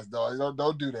sample size, dog.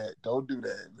 Don't do that. Don't do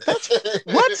that.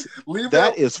 What?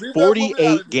 That is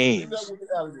 48 games.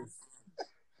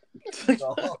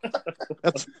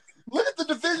 That's look at the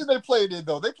division they played in,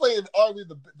 though. They played in arguably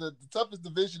the toughest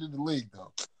division in the league,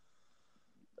 though.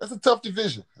 That's a tough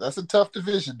division. That's a tough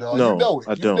division, dog. No, you know it.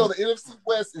 I don't. You know the NFC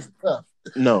West is tough.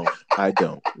 No, I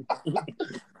don't.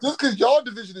 Just because y'all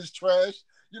division is trash,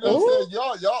 you know what I'm saying?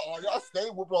 Y'all stay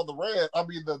whooping on the Rams. I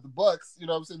mean the Bucks. You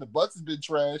know what I'm saying? The Bucks has been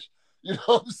trash. You know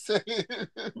what I'm saying?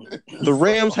 The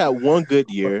Rams had one good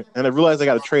year, and I realized they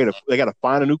got to they got to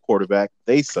find a new quarterback.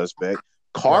 They suspect.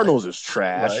 Cardinals is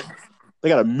trash. Right. They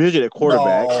got a midget at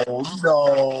quarterback.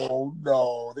 No,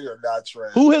 they are not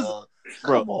trash. Who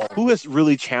has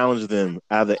really challenged them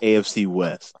out of the AFC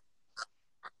West?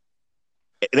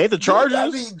 It ain't the Chargers. I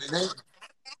mean,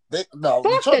 Fuck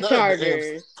the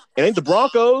Chargers. It ain't the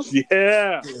Broncos.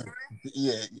 Yeah.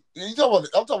 I'm talking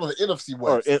about the NFC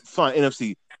West. Fine,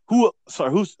 NFC.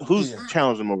 Who's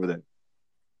challenged them over there?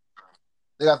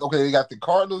 They got the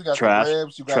Cardinals, you got the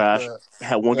Rams, you got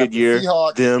had one good year.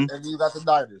 Seahawks, them, and you got the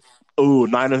Niners. Oh,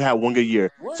 Niners had one good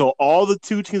year. What? So all the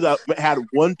two teams that had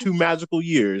 1-2 magical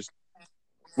years,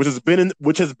 which has been in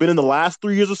the last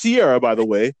 3 years of Sierra, by the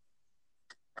way.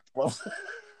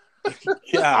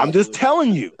 Yeah, I'm just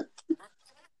telling you.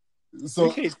 So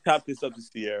you can't top this up to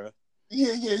Sierra.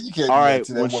 Yeah, you can't. All right,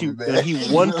 when he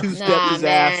 1-2 stepped his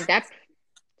ass. That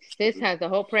sis has the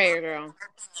whole prayer, girl.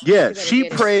 Yeah, she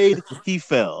prayed. He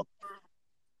fell.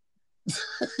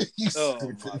 Oh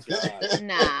my God!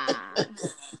 Nah.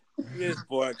 This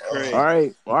boy crazy. All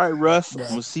right, Russ. I'm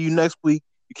gonna see you next week.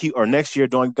 Next year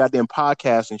doing goddamn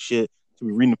podcasts and shit. So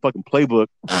we reading the fucking playbook.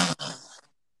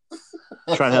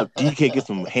 Trying to help DK get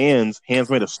some hands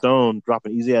made of stone,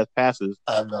 dropping easy ass passes.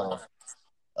 I know.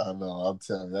 I'm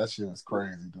telling you, that shit was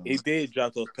crazy, dude. He did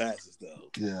drop those passes though.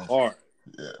 Yeah. Hard.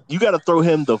 Yeah. You got to throw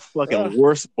him the fucking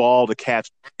worst ball to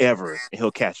catch ever, and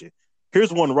he'll catch it.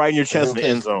 Here's one right in your chest in the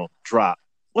end zone. Drop.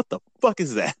 What the fuck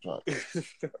is that? He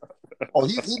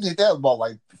did that about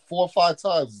like 4 or 5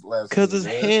 times last. Because his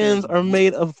hands are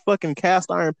made of fucking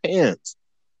cast iron pans.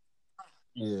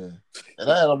 Yeah, and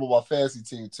I had him on my fantasy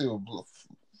team too.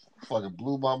 Fucking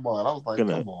blew my mind. I was like, come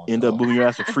on. End up moving your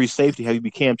ass to free safety. Have you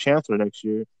be Cam Chancellor next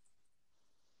year?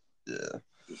 Yeah,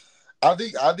 I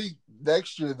think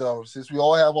next year though, since we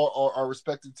all have our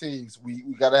respective teams, we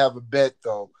got to have a bet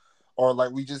though, or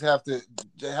like we just have to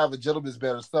have a gentleman's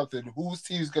bet or something. Whose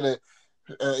team's gonna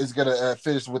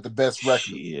finish with the best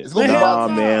record? Nah,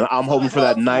 man, I'm hoping for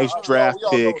that nice draft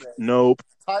pick. Nope.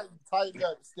 Tighten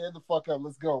up, stand the fuck up,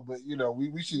 let's go. But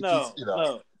we should no.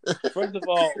 First of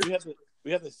all,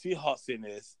 we have the Seahawks in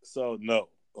this, so no,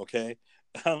 okay.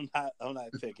 I'm not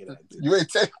taking that. You ain't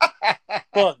taking.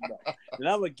 Fuck no. And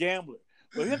I'm a gambler.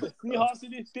 But we have the Seahawks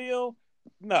in this deal.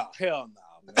 No, hell no,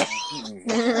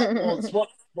 man.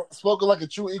 Spoken like a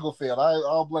true Eagle fan. I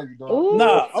don't blame you, dog. Ooh.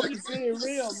 Nah, I'm just being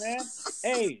real, man.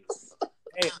 Hey,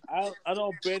 I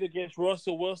don't bet against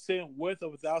Russell Wilson with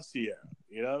or without Sierra.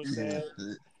 You know what I'm saying?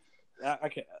 I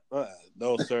can't.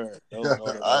 No, sir. No, Yeah, no,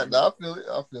 no, no, no. I feel it.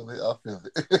 I feel it. I feel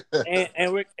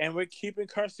it. And we're keeping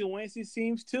Carson Wentz. It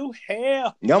seems too.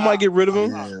 Hell, Y'all might get rid of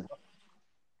him. Yeah.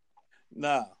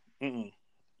 nah. Mm-mm.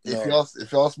 If No.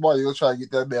 y'all smart, you'll try to get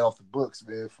that man off the books,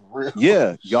 man, for real.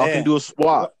 Yeah, y'all Man, can do a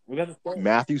swap. we're gonna say.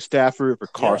 Matthew Stafford for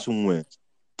Carson Wentz.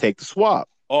 Take the swap.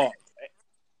 Oh,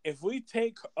 if we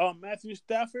take Matthew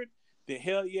Stafford, then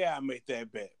hell yeah, I make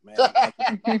that bet, man.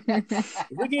 If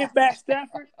we get back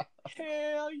Stafford,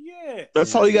 hell yeah.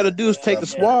 That's all you got to do is take the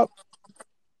swap.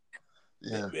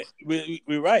 Yeah.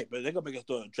 We're right, but they're gonna make us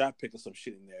throw a draft pick or some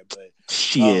shit in there. But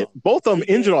Shit, both of them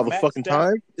injured all the Matt fucking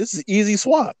Stafford- time. This is an easy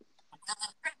swap.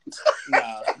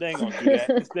 nah, they ain't gonna do that.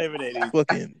 It's never that easy.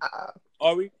 Fucking.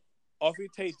 Or if we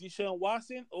take Deshaun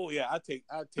Watson, oh yeah, I take.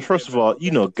 First that of all, bet. you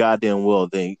know goddamn well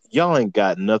y'all ain't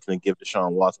got nothing to give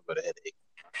Deshaun Watson but a headache.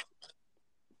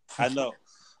 I know,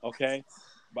 okay,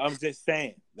 but I'm just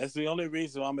saying that's the only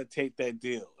reason I'm gonna take that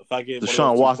deal. If I get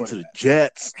Deshaun Watson to the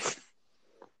Jets.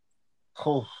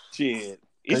 Oh, shit,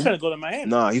 he's trying to go to Miami.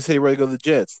 Nah, he said he ready to go to the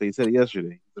Jets. He said it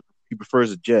yesterday. He prefers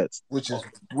the Jets. which is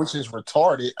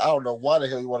retarded. I don't know why the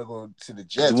hell you want to go to the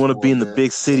Jets. You want to be in the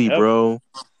big city, Yep. bro.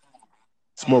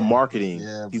 It's more marketing.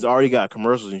 Yeah, He's already got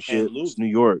commercials and shit. lose. It's New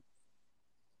York.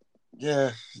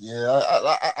 Yeah.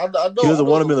 I know. He doesn't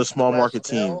want to be in the a small market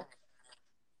team. rationale.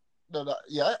 No,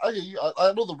 yeah, I hear you.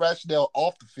 I know the rationale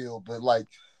off the field, but like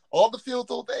on the field,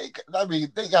 though, they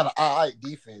got an alright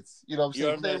defense. You know what I'm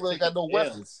saying? They really got no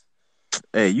weapons.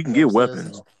 Hey, you can You know get what I'm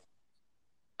weapons.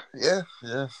 saying?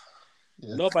 Yeah.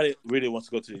 Nobody really wants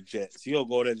to go to the Jets. You'll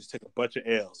go there and just take a bunch of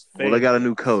L's. Well, they got a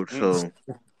new coach, so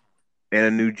and a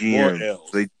new More GM.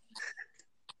 L's. So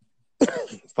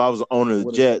if I was the owner of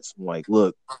the Jets, I'm like,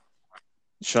 look,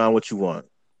 Sean, what you want?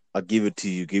 I'll give it to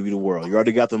you. Give you the world. You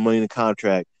already got the money in the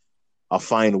contract. I'll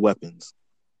find the weapons.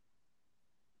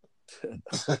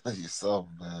 You so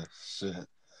man, shit.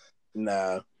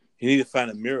 Nah, you need to find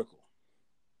a miracle.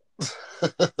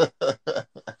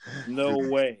 No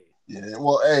way. Yeah,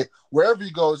 well, hey, wherever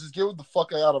he goes, just get him the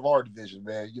fuck out of our division,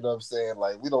 man. You know what I'm saying?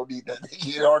 Like, we don't need that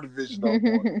nigga in our division no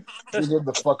more. Get him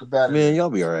the fuck about it. Man, y'all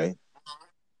be all right.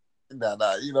 Nah,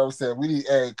 you know what I'm saying? We need,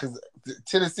 because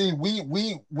Tennessee, we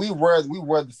run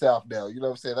the South now. You know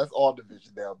what I'm saying? That's our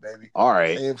division now, baby. All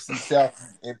right. AFC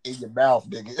South in your mouth,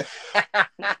 nigga.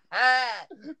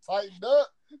 Tighten up.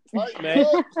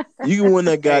 You can win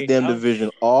that goddamn I'm- division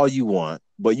all you want,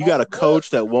 but you got a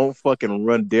coach that won't fucking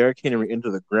run Derrick Henry into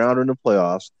the ground in the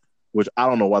playoffs, which I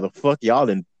don't know why the fuck y'all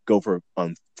didn't go for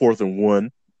 4th and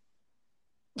 1.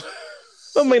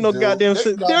 Don't make no goddamn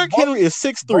sense. Derrick Henry is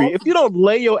 6'3". If you don't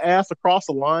lay your ass across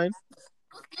the line,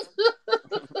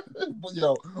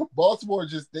 Yo, Baltimore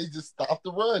just stopped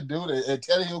the run, dude, and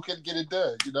Tannehill couldn't get it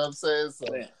done. You know what I'm saying? So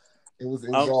Man. it was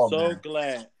I'm all, so man.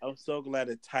 glad. I'm so glad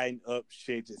the tighten up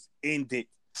shit just ended.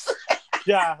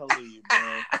 Golly,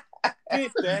 man.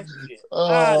 Get that shit. Oh,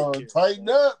 outta here, tighten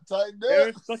man. up.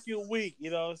 Every fucking week,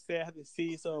 you know what I'm saying? I have to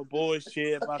see some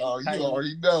bullshit about Oh, the you Titans.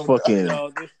 already know. fucking You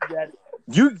know, this, that.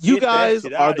 you Get that guys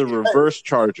shit are outta the here. reverse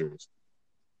Chargers.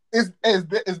 It's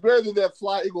better than that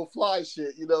fly eagle fly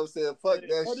shit. You know what I'm saying? Fuck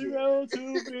that On the shit. road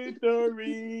to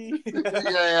victory.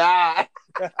 Yeah.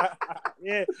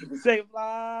 Yeah, say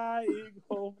fly,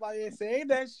 eagle, fly. Yeah, say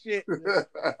that shit.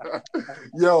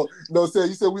 Yo, no, say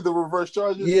you said we the reverse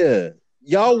Chargers. Yeah.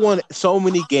 Y'all won so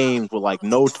many games with like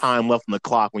no time left on the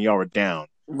clock when y'all were down.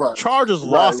 Right. Chargers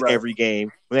lost right. every game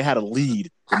when they had a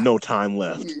lead with no time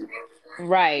left.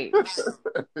 Right.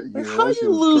 Yeah, How that shit you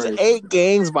was lose crazy. 8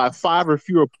 games by 5 or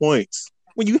fewer points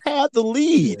when you had the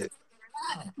lead?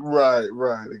 Right,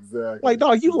 exactly. Like,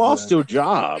 dog, you lost your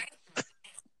job.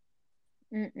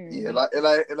 Mm-mm. Yeah,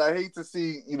 and I hate to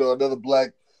see, another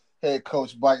black head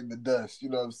coach biting the dust. You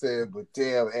know what I'm saying? But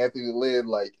damn, Anthony Lynn,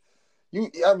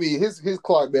 his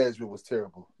clock management was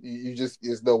terrible. You just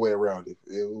there's no way around it.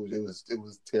 It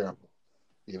was terrible.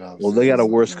 You know. Well, they got a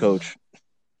worse coach.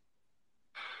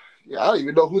 Yeah, I don't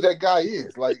even know who that guy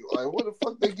is. Like where the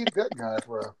fuck they get that guy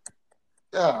from?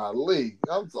 Golly,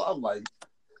 I'm like,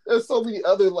 there's so many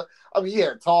other you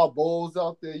had Todd Bowles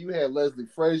out there, you had Leslie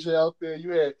Frazier out there,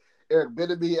 you had Eric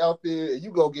Bieniemy out there, and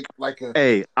you go get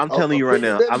Hey, I'm telling you right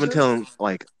now, I've been telling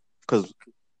because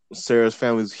Sarah's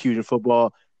family is huge in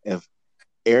football. If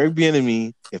Eric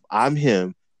Bieniemy, if I'm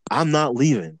him, I'm not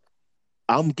leaving.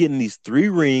 I'm getting these 3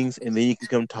 rings, and then you can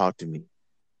come talk to me.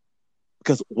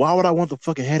 Because why would I want the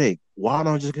fucking headache? Why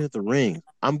don't I just get the ring?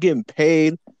 I'm getting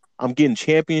paid. I'm getting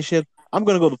championships. I'm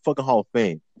going to go to the fucking Hall of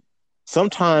Fame.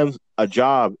 Sometimes a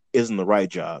job isn't the right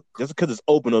job. Just because it's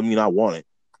open doesn't mean I want it.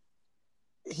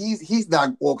 He's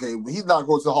not okay. He's not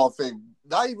going to the Hall of Fame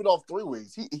not even off 3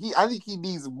 weeks. I think he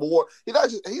needs more. He's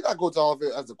not going to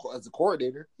offense as a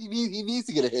coordinator. He needs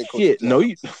to get a head coach. Shit, no,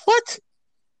 what?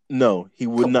 No, he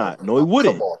would not. No, he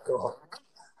wouldn't. Come on.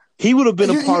 He would have been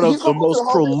a part of the most Hall of Fame as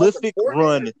a prolific coordinator?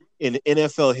 run in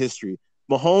NFL history.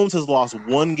 Mahomes has lost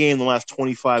 1 game in the last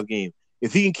 25 games.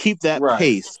 If he can keep that Right.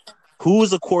 pace, who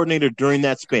was a coordinator during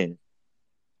that span?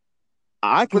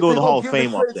 I can go to the Hall of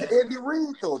Fame off that. Andy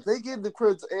Reid, though. They give the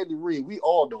credit to Andy Reid. We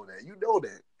all know that. You know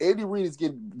that. Andy Reid is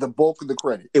getting the bulk of the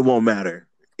credit. It won't matter.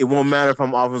 It won't matter if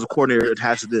I'm offensive coordinator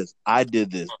attached to this. I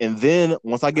did this. And then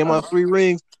once I get my 3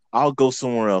 rings, I'll go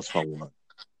somewhere else if I want.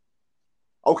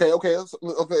 Okay.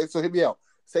 So hit me out.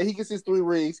 Say he gets his 3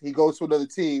 rings, he goes to another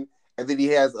team, and then he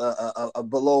has a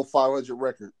below 500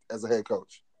 record as a head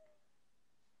coach.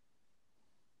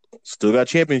 Still got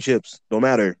championships. Don't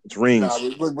matter. It's rings.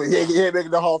 But he ain't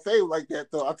making the Hall of Fame like that,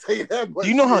 though. I'll tell you that much. Do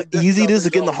you know how easy it is to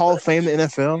get in the Hall of Fame in the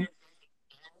NFL?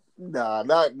 Nah,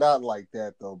 not like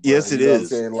that, though. Bro. Yes, it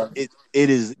is. Like, it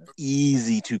is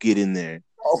easy to get in there.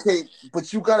 Okay, but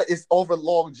it's over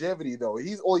longevity, though.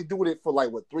 He's only doing it for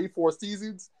 3-4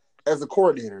 seasons as a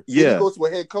coordinator. Yeah. If he goes to a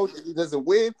head coach and he doesn't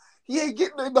win, he ain't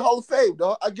getting in the Hall of Fame,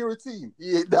 dog. I guarantee you.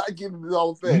 He ain't not getting in the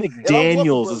Hall of Fame.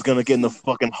 McDaniels is going to get in the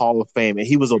fucking Hall of Fame, and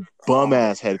he was a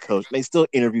bum-ass head coach. They still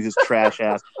interview his trash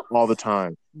ass all the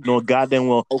time. No goddamn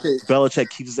well, okay. Belichick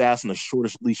keeps his ass on the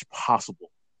shortest leash possible.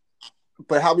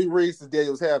 But how many rings does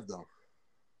Daniels have, though?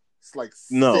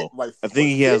 It's no. I think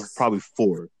he has probably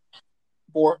 4.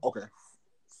 4? Okay.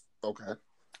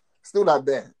 Still not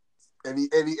bad. And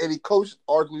he coached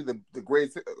arguably the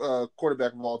greatest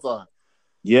quarterback of all time.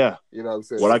 Yeah. You know what I'm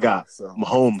saying? What I got? So.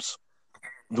 Mahomes.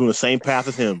 I'm doing the same path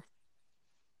as him.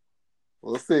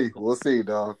 We'll see,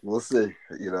 dog. We'll see.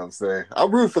 You know what I'm saying?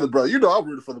 I'm rooting for the brother. You know I'm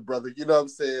rooting for the brother. You know what I'm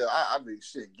saying? I mean,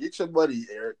 shit. Get your money,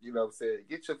 Eric. You know what I'm saying?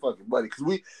 Get your fucking money.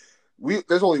 Because we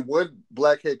there's only one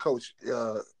black head coach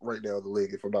right now in the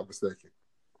league, if I'm not mistaken.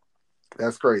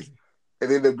 That's crazy.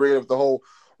 And then they bring up the whole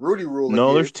Rudy rule. No,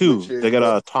 again, there's 2. They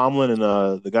got Tomlin and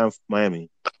the guy from Miami.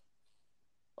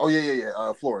 Oh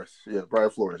yeah. Flores, yeah, Brian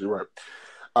Flores. You're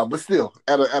right. But still,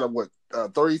 out of what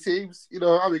 30 teams? You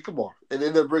know, I mean, come on. And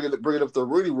then they're bringing up the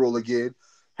Rudy rule again.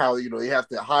 How you have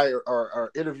to hire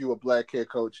or interview a black head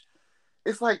coach.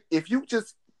 It's like if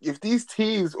these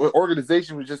teams or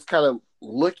organizations would just kind of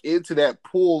look into that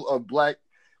pool of black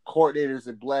coordinators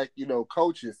and black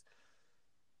coaches,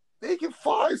 they can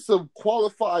find some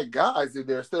qualified guys in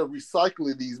there instead of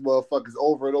recycling these motherfuckers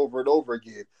over and over and over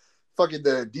again. Fucking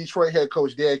the Detroit head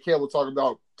coach Dan Campbell talking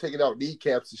about taking out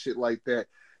kneecaps and shit like that.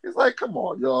 It's like, come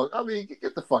on, y'all. I mean,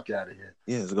 get the fuck out of here.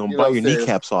 Yeah, it's gonna bite your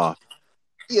kneecaps off.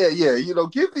 Yeah.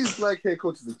 Give these black head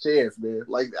coaches a chance, man.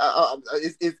 Like,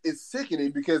 it's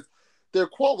sickening because they're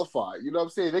qualified. You know what I'm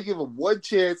saying? They give them one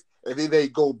chance and then they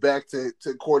go back to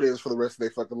coordinators for the rest of their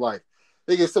fucking life.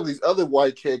 They give some of these other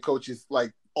white head coaches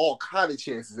like all kind of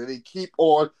chances and they keep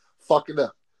on fucking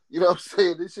up. You know what I'm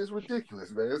saying? It's just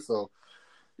ridiculous, man. So.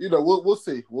 We'll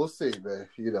see. We'll see, man.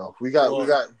 We got.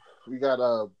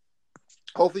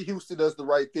 Hopefully, Houston does the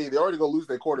right thing. They're already gonna lose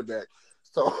their quarterback.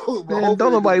 So, man,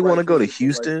 don't nobody want to go to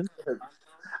Houston.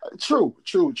 True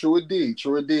indeed.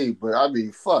 But I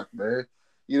mean, fuck, man.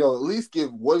 At least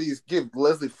give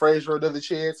Leslie Frazier another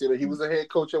chance. He was a head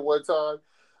coach at one time.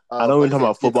 I know we've been talking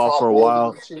about football for a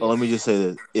while, but let me just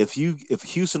say this: if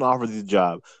Houston offers you the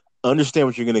job, understand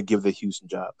what you're going to give the Houston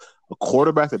job. A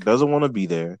quarterback that doesn't want to be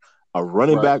there. A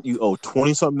running back you owe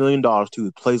 $20-something million to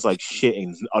who plays like shit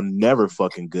and are never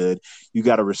fucking good. You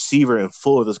got a receiver in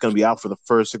Fuller that's going to be out for the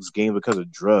first 6 games because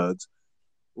of drugs.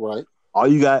 Right. All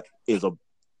you got is a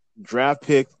draft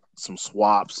pick, some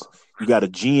swaps. You got a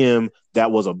GM that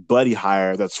was a buddy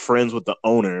hire that's friends with the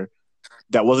owner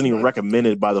that wasn't even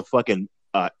recommended by the fucking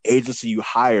agency you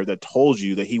hired that told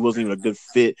you that he wasn't even a good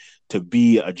fit to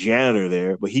be a janitor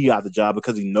there, but he got the job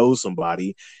because he knows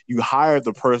somebody. You hired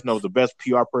the person that was the best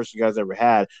PR person you guys ever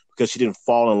had because she didn't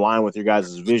fall in line with your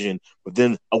guys' vision, but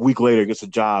then a week later gets a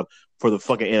job for the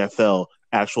fucking NFL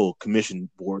actual commission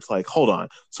board. It's like, hold on.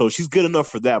 So she's good enough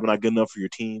for that, but not good enough for your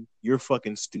team? You're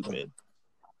fucking stupid.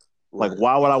 Like,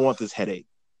 why would I want this headache?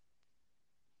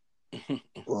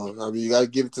 Well, I mean, you got to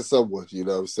give it to someone, you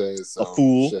know what I'm saying? So, a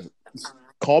fool. Shit.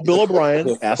 Call Bill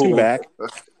O'Brien, ask him back.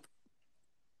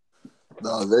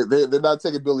 No, they're not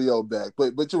taking Billy O back.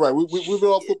 But you're right. We've been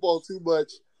on football too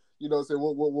much. You know what I'm saying?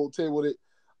 We'll table it.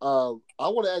 I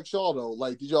want to ask y'all, though,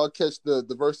 like, did y'all catch the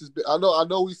versus? I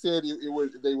know we said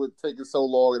they were taking so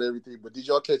long and everything, but did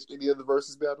y'all catch any of the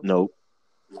versus battle? Nope.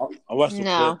 I watched the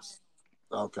clips.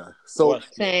 Okay. So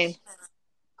same.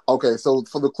 Okay, so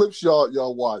for the clips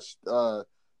y'all watched, do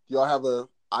y'all have an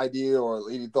idea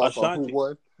or any thoughts on who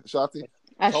won? Ashanti?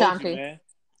 Told you, Ashanti. man.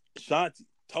 Ashanti.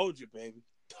 Told you, baby.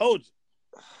 Told you.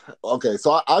 Okay,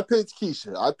 so I picked Keisha.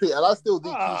 And I still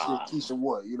think Ah. Keisha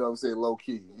won. You know what I'm saying? Low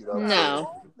key. You know what I'm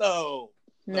No. saying?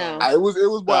 No. It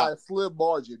was by Stop. a slim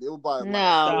margin. It was by like a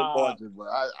No. slim Stop. margin, but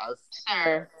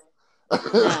Sure.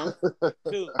 No.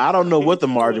 Dude, I don't know what the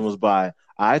Keisha margin was by.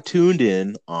 I tuned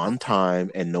in on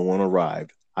time and no one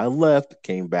arrived. I left,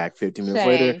 came back 15 minutes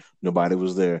later, Same. nobody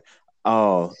was there.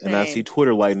 Oh, and I see Same.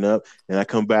 Twitter lighting up, and I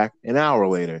come back an hour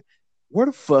later. Where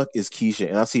the fuck is Keisha?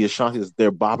 And I see Ashanti is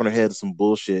there bopping her head to some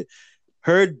bullshit.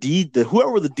 Whoever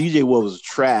the DJ was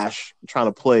trash, trying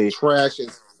to play trash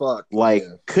as fuck. like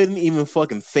Yeah. couldn't even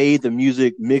fucking fade the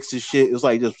music, mix his shit. It was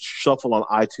like just shuffle on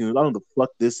iTunes. I don't know what the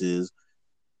fuck this is.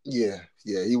 Yeah,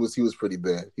 he was pretty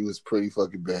bad. He was pretty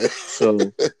fucking bad. So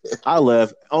I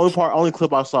left. Only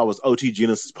clip I saw was OT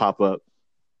Genesis pop up,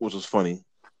 which was funny.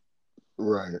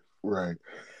 Right.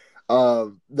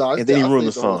 No, and then he ruined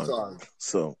the whole song. time.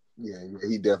 So yeah,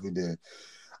 he definitely did.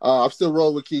 I'm still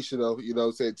rolling with Keisha though. You know what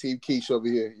I'm saying? Team Keisha over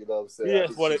here. You know what I'm saying? You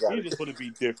just want to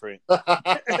be different. No.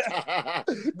 I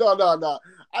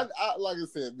like I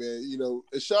said, man. You know,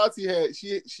 Ashanti had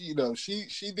she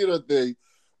did her thing,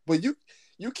 but you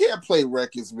can't play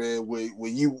records, man.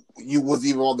 When you wasn't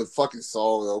even on the fucking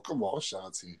song though. Come on,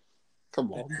 Ashanti.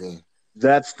 Come on, man.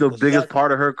 That's the biggest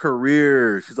part of her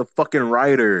career. She's a fucking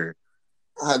writer.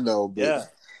 I know, but yeah,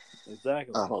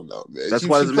 exactly. I don't know, man. That's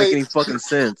why it doesn't make any fucking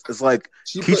sense. It's like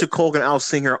Keisha Cole can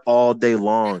out-sing her all day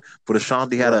long, but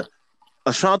Ashanti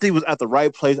Ashanti was at the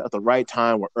right place at the right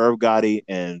time with Irv Gotti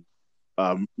and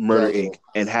Murder Inc.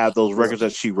 and had those records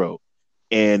that she wrote.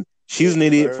 And she's an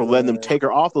idiot for letting them take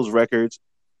her off those records,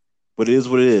 but it is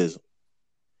what it is.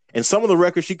 And some of the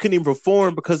records she couldn't even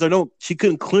perform because she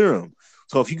couldn't clear them.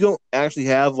 So if you don't actually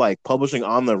have like publishing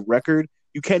on the record,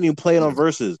 you can't even play it on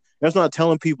Versus. That's not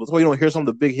telling people. That's why you don't hear some of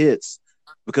the big hits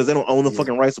because they don't own the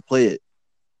fucking rights to play it.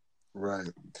 Right.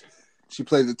 She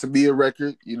played the Tamia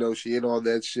record. You know, she ain't on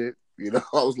that shit. You know,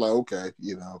 I was like, okay.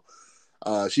 You know,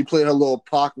 she played her little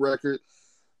Pac record,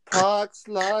 Pac's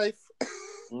Life.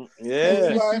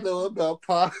 Yeah. I know about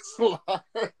Pac's Life. I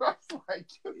was like,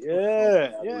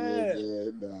 yeah.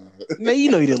 Man,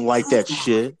 you know you didn't like that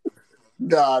shit.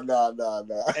 Nah.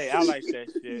 Hey, I like that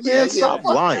shit. Yeah, stop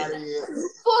lying.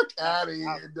 Fuck out of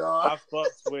here, dog. I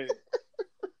fucks with it.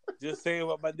 Just saying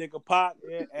what my nigga Pop.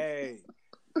 Yeah, hey.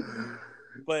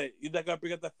 But you're not gonna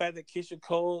bring up the fact that Keisha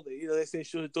Cole, they say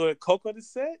she was doing coke on the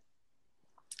set?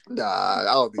 Nah, I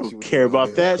don't think she would care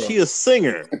about that. She a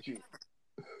singer.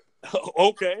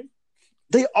 Okay.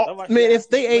 They all, man, if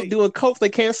they ain't doing coke, they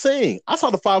can't sing. I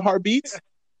saw the 5 Heartbeats.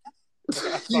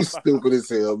 You stupid as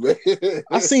hell, man.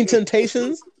 I seen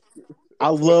Temptations. I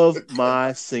love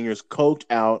my singers coked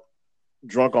out,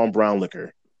 drunk on brown liquor.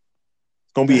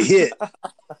 It's gonna be a hit.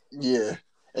 Yeah.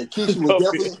 And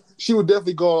Keisha would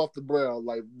definitely go off the brown,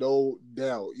 like no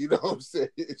doubt. You know what I'm saying?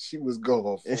 She was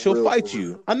going. And she'll fight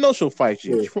you. I know she'll fight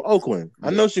you. Yeah. She's from Oakland.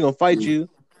 I know she's gonna fight you.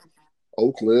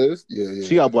 Oakland? Yeah.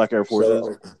 She got black Air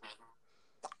Forces.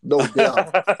 No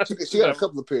doubt. she got a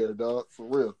couple of pairs, dog. For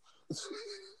real.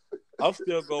 I'm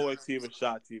still going with Team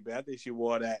Ashanti, man. I think she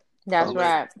wore that. That's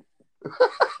right.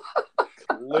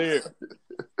 Clear.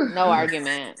 No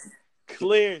argument.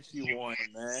 Clear she won,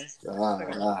 man. All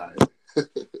right.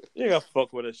 You gotta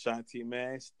fuck with Ashanti,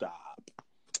 man. Stop.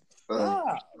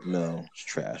 No, it's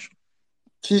trash.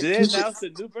 Did they announce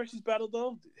the new Versus battle,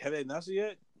 though? Have they announced it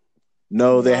yet?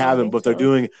 No, they haven't, but they're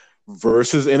doing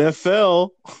Versus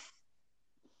NFL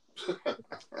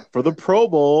for the Pro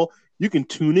Bowl. You can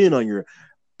tune in on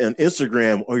an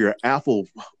Instagram or your Apple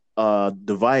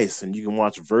device, and you can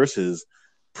watch Versus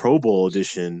Pro Bowl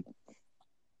edition.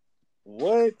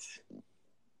 What?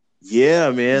 Yeah,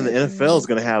 man. The NFL is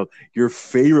going to have your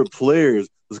favorite players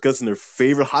discussing their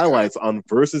favorite highlights on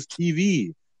Versus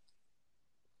TV.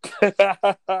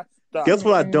 Guess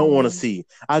what I don't want to see?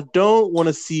 I don't want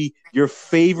to see your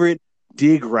favorite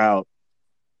dig route.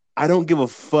 I don't give a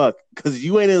fuck because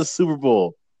you ain't in the Super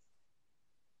Bowl.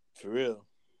 For real.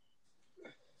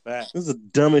 Fact. This is the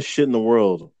dumbest shit in the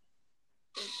world.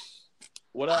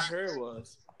 What I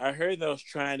heard they was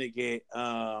trying to get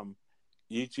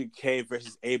UGK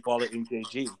versus 8Ball at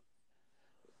MJG.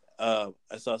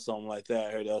 I saw something like that.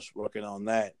 I heard they was working on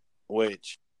that,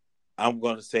 which I'm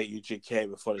going to say UGK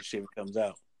before the shit comes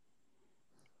out.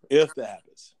 If that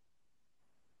happens.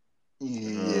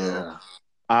 Yeah.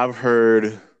 I've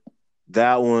heard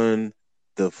that one,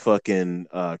 the fucking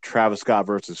Travis Scott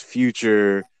versus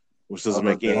Future, which doesn't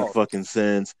make any fucking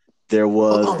sense. There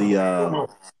was the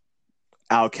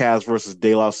Outkast versus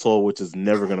De La Soul, which is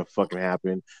never going to fucking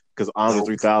happen because Andre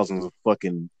 3000 is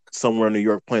fucking somewhere in New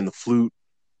York playing the flute.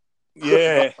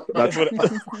 Yeah, that's what.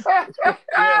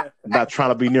 Yeah. Not trying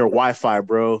to be near Wi-Fi,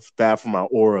 bro. It's bad for my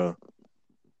aura.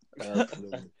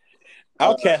 Absolutely.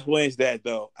 Outcast wins that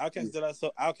though. Outcast did I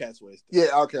so Outcast wins that. Yeah,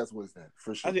 Outcast wins that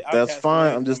for I sure. think That's Outkast fine.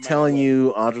 wins I'm no just matter telling what.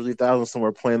 you, Andre 3000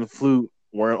 somewhere playing the flute,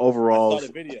 wearing I saw overalls.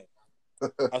 the video.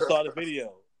 I saw the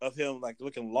video of him like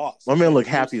looking lost. My man look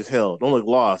happy as hell. Don't look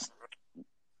lost.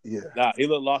 Yeah. Nah, he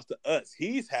looked lost to us.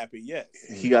 He's happy, yes.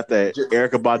 He got that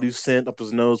Erica Badu scent up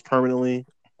his nose permanently.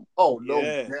 Oh, no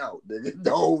Yeah. doubt, nigga.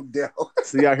 No doubt.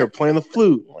 So he out here playing the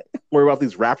flute. Like, worry about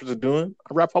these rappers are doing.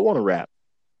 I rap. I want to rap.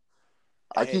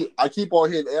 I keep on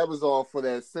hitting Amazon for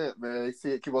that scent, man. They see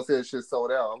it, keep on saying shit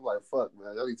sold out. I'm like, fuck,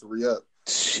 man. Y'all need to re-up.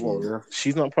 Come on, man.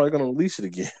 She's not probably gonna release it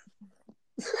again.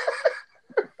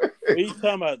 What are you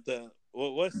talking about?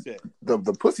 What's that? The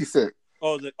pussy scent.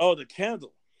 Oh, the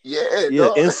candle. Yeah,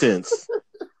 Yeah, incense.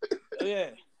 Oh, yeah.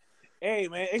 Hey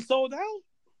man, it sold out.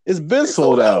 It's been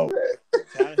sold out.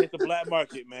 Time to hit the black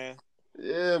market, man.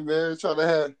 Yeah, man. Trying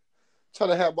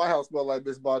to have my house smell like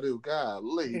Miss Badu.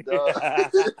 Golly,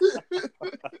 dog.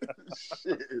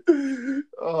 Shit.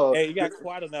 Oh, Hey, you got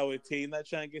quiet on that with T. You not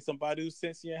trying to get some Badu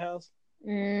sense in your house?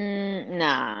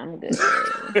 Nah, I'm good.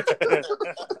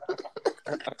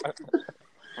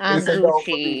 I'm They said no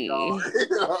for me, Gucci.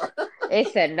 dog. It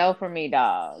said no for me,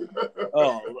 dog.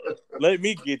 Oh, let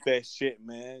me get that shit,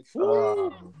 man.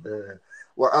 Oh, man.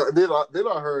 Well, then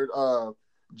I heard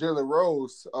Jalen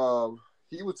Rose.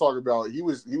 He was talking about he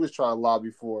was trying to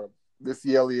lobby for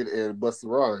Missy Elliott and Busta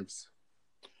Rhymes.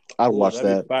 I'd watch that'd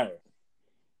be that. fire.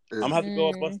 And, I'm gonna have to go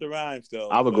with Busta Rhymes though.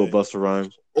 I would go Busta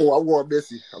Rhymes. oh, I'm going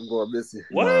Missy.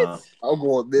 What? Nah. I'm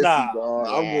going Missy, Nah. dog.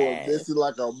 I'm going Yes. Missy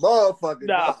like a motherfucker.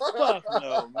 Nah, dog. fuck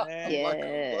no, man. Yes.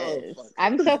 motherfucker.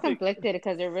 I'm so conflicted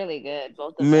because they're really good.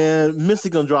 Both of them. Man, Missy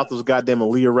gonna drop those goddamn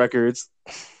Aaliyah records.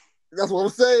 That's what I'm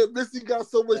saying. Missy got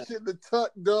so much shit in the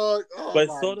tuck, dog. Oh, But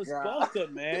my so does God.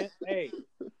 Busta, man. Hey,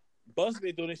 Busta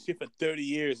been doing this shit for 30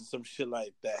 years or some shit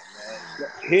like that, man.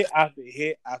 Hit after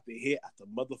hit after hit after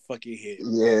motherfucking hit.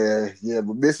 Yeah,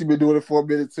 but Missy been doing it for a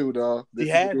minute too, dog. She Missy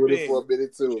has been doing been. it for a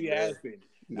minute too. She man. has been.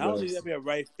 I don't think that'd be a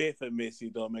right fit for Missy,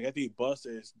 though, man. I think Busta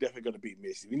is definitely going to beat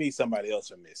Missy. We need somebody else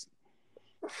for Missy.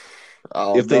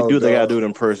 Oh, If they no, do, they dog. gotta do it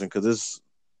in person because this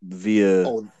via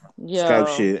Oh, Yo,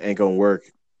 Skype shit ain't gonna work.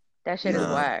 that shit is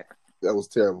Nah. whack. that was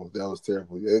terrible.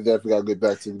 Yeah, they definitely got to get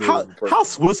back to doing How it in person. how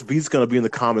Swiss Beats gonna be in the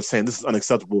comments saying this is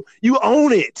unacceptable? You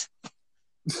own it.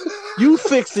 You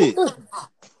fix it.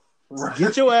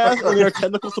 Get your ass in their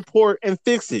technical support and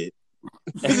fix it.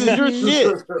 This is your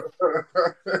shit.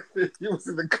 He was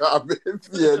in the comments.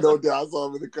 Yeah, no doubt. I saw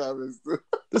him in the comments too.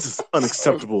 This is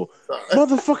unacceptable.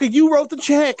 Motherfucker, you wrote the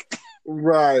check.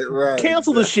 Right.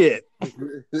 Cancel the shit.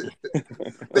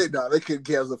 They couldn't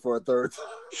cancel for a third time.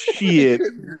 Shit.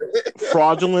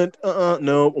 Fraudulent.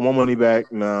 No. Want money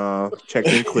back. Nah. Check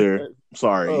in clear.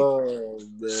 Sorry. Oh,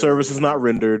 man. Service is not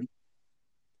rendered.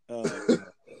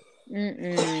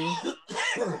 Mm-mm.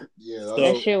 Yeah,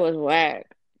 That shit was whack.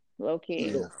 Low key.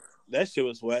 yeah. That shit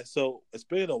was wet. So,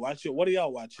 speaking of watching, what are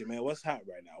y'all watching, man? What's hot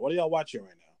right now? What are y'all watching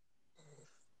right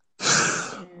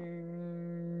now?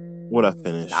 What I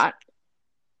finished? Not.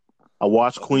 I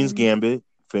watched Queen's Gambit.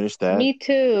 Finished that. Me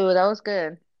too. That was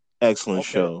good. Excellent Okay.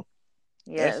 show.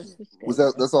 Yes. Was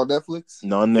that's on Netflix?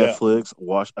 On Yeah. Netflix.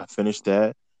 I finished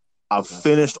that. I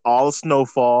finished all of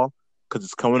Snowfall because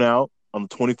it's coming out on the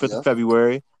 25th Yeah. of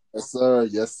February.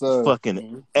 Yes, sir.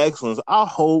 Fucking excellent. I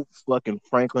hope fucking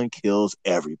Franklin kills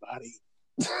everybody.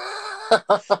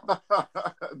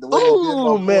 The way he did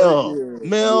Oh, my Mel. boy, yeah.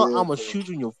 Mel, Yeah, I'm going to man. shoot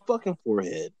you in your fucking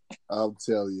forehead. I'm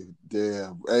telling you,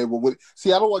 damn. Hey, well,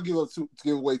 see, I don't want to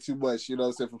give away too much, you know what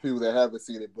I'm saying, for people that haven't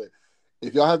seen it, but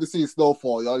if y'all haven't seen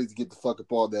Snowfall, y'all need to get the fuck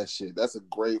up on that shit. That's a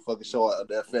great fucking show on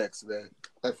FX, man.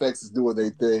 FX is doing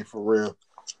their thing for real.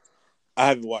 I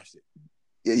haven't watched it.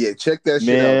 Yeah, check that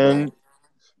shit out, Man, man.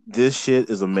 this shit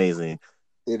is amazing.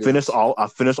 It I is. finished all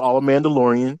of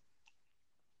Mandalorian.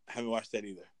 I haven't watched that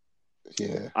either.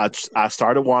 Yeah. I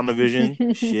started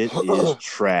WandaVision. Shit is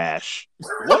trash.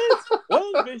 What?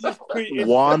 WandaVision's pretty interesting,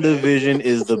 WandaVision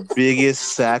is the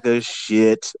biggest sack of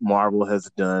shit Marvel has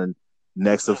done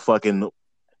next to fucking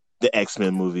the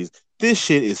X-Men movies. This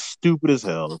shit is stupid as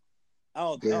hell. I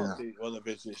don't think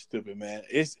WandaVision is stupid, man.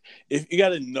 It's if you got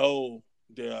to know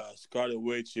the Scarlet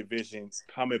Witch Vision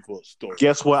comic book story.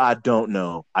 Guess what? I don't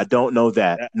know. I don't know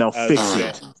that. Now I fix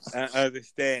understand. it. I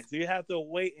understand. So you have to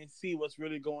wait and see what's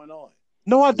really going on.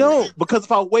 No, I don't. Because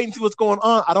if I wait and see what's going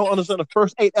on, I don't understand the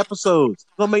first 8 episodes.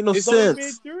 It don't make no It's only been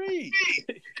sense. 3.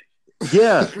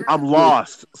 Yeah, I'm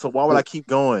lost. So why would I keep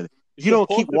going? It's You don't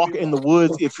supposed keep to be walking in the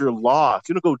woods if you're lost.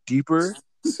 You don't go deeper.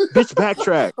 Bitch,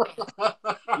 backtrack.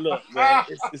 Look, man,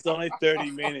 it's only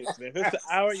 30 minutes, man. If it's an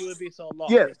hour, you would be so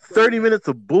long. Yeah, It's 30 minutes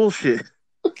of bullshit.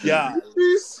 God,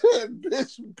 He said,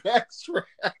 "Bitch, backtrack."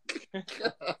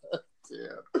 God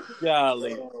damn.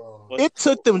 golly. Oh. But, It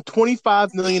took them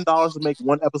 $25 million to make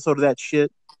one episode of that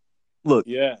shit. Look,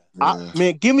 yeah.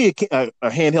 man, give me a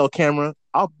handheld camera.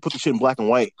 I'll put the shit in black and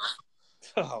white.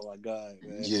 Oh my God,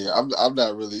 man. Yeah, I'm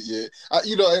not really. Yeah,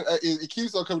 it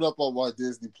keeps on coming up on my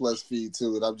Disney Plus feed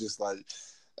too, and I'm just like,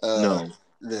 No,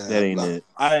 yeah, that ain't it.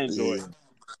 I enjoy it.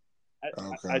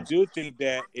 Okay. I do think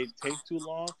that it takes too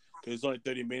long because it's only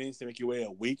 30 minutes to make you wait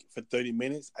a week for 30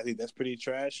 minutes. I think that's pretty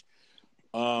trash.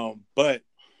 But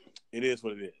it is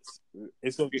what it is.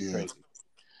 It's gonna get crazy.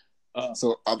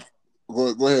 So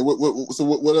go ahead.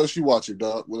 What else you watching,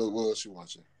 dog? What else you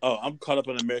watching? Oh, I'm caught up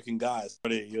on American Gods.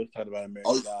 You're talking about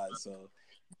American Gods, so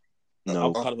No,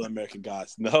 I'm caught up on American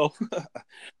Gods. No,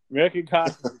 American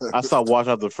Gods. I stopped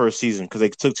watching after the first season because they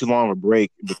took too long of a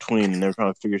break in between, and they were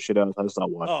trying to figure shit out. So I just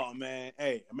stopped watching. Oh man,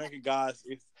 hey, American Gods.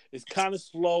 It's kind of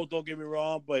slow. Don't get me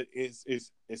wrong, but it's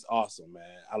awesome,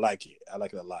 man. I like it. I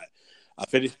like it a lot. I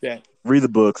finished that. Read the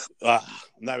books. I'm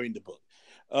not reading the book.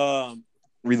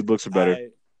 Read the books are better.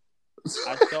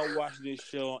 I started watching this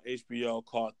show on HBO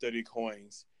called 30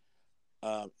 Coins.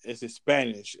 It's in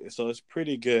Spanish, so it's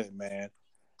pretty good, man.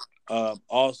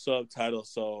 All subtitles,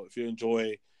 so if you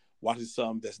enjoy watching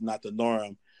something that's not the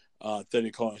norm,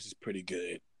 30 Coins is pretty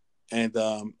good. And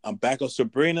I'm back on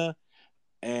Sabrina,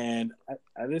 and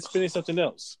I just finished something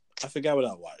else. I forgot what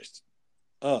I watched.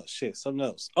 Oh, shit, something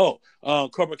else. Oh,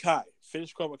 Cobra Kai.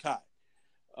 Finished Cobra Kai.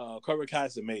 Cobra Kai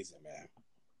is amazing, man.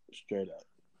 Straight up.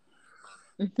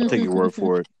 I'll take your word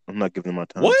for it. I'm not giving them my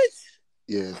time. What?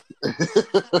 Yeah. I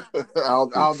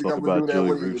don't think I'm gonna do that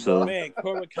with you, dog. Man,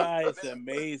 Cobra Kai is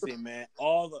amazing, man.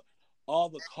 All the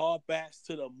callbacks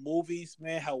to the movies,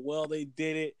 man, how well they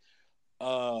did it.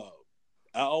 I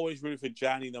always rooted for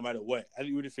Johnny no matter what. I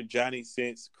rooted for Johnny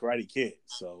since Karate Kid.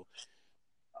 So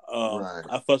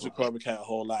I fussed with Cobra Kai a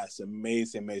whole lot. It's an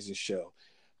amazing, amazing show.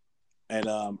 And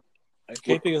I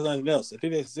can't think of anything else. I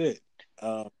think that's it.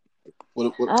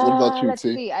 What about you, let's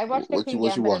T? see. I watched The What you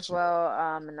Gambit as watching?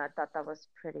 well, and I thought that was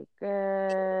pretty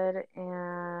good.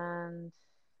 And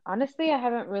honestly, I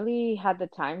haven't really had the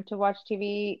time to watch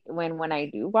TV. When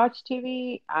I do watch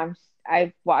TV,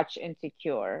 I watch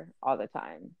Insecure all the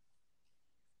time.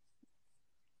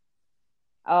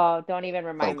 Oh, don't even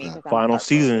remind me Okay. because I'm Final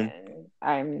season.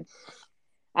 heartbroken.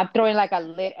 I'm throwing like a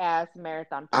lit ass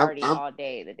marathon party I'm- all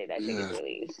day the day that shit gets Yeah.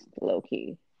 released. Low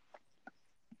key.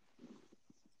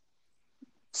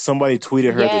 Somebody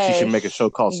tweeted her that she should make a show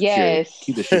called Secure. Yes.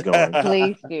 Keep the shit going.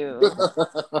 Please do.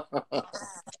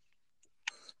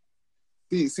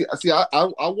 See,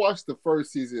 I watched the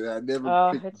first season and I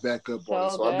never picked back up on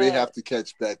it, so I may have to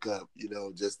catch back up.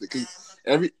 Just because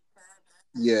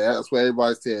that's what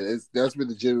everybody's saying. That's been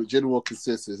the general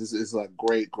consensus. It's like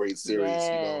great series.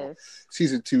 Yes.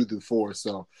 Season 2 through 4.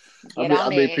 So Get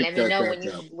on it and let me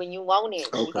know when you want it.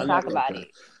 Okay. We can talk about it.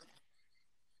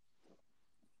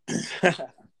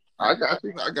 I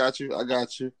got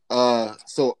you.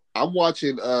 So I'm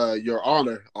watching Your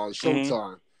Honor on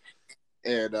Showtime.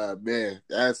 And man,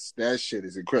 that shit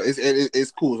is incredible.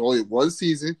 It's cool. It's only one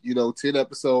season, 10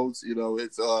 episodes.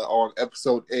 It's on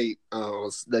episode 8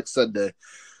 next Sunday.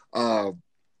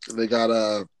 They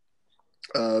got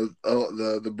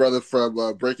the brother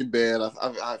from Breaking Bad,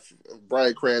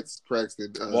 Bryan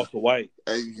Cranston, Walter White.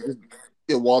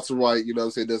 Walter White.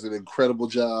 Does an incredible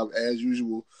job as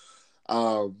usual.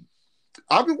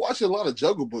 I've been watching a lot of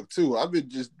Jungle Book too. I've been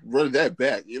just running that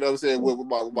back. You know what I'm saying? With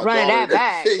my running daughter. That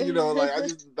back. I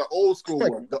just the old school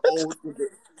one, the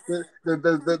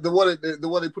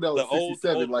one they put out the in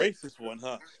 '67, old racist one,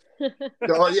 huh?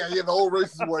 The old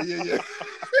racist one, yeah.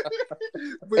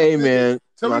 But, hey man,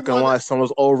 I'm not gonna lie, some of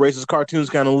those old racist cartoons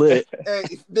kind of lit. Hey,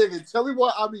 nigga, tell me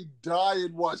why I be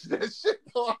dying watching that shit.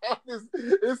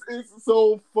 It's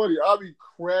so funny. I be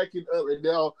cracking up, and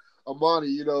now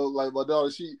Amani, like my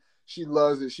daughter, she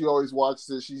loves it. She always watches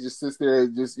it. She just sits there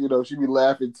and just, she be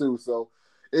laughing too. So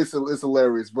it's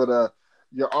hilarious. But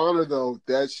Your Honor though,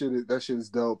 that shit is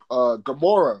dope.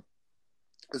 Gamora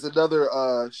is another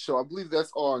show. I believe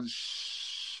that's on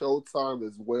Showtime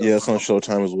as well. Yeah, it's on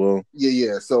Showtime as well.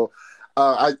 Yeah. So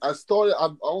I started.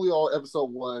 I'm only on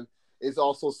episode 1. It's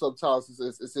also subtitles.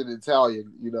 It's in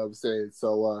Italian. You know what I'm saying?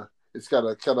 So it's kind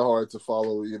of hard to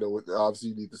follow. Obviously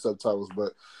you need the subtitles,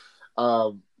 but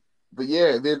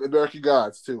yeah, and then American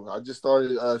Gods too. I just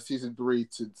started season 3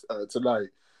 tonight,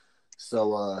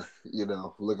 so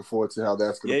looking forward to how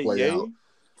that's going to play out.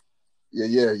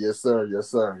 yes, sir.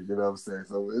 You know what I'm saying?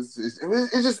 So it's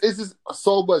just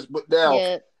so much. But now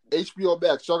Yeah. HBO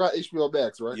Max, y'all got HBO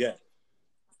Max, right? Yeah.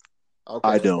 Okay.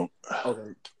 I don't.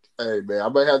 Okay. Hey man, I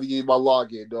might have to give you my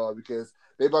login, dog, because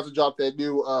they about to drop that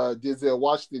new Denzel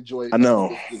Washington joint. I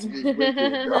know. This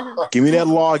weekend, dog. Give me that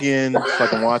login so I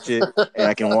can watch it, and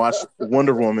I can watch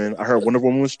Wonder Woman. I heard Wonder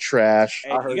Woman was trash.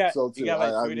 Hey, I heard so too. You got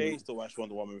like I 3 mean, days to watch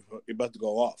Wonder Woman. You're about to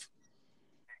go off.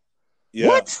 Yeah.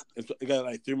 What? You got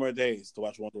like 3 more days to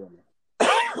watch Wonder Woman.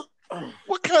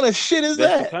 What kind of shit is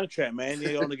That's the that? contract, man.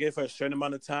 You only get it for a certain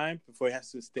amount of time before it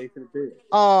has to stay for the period.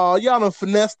 Oh, y'all done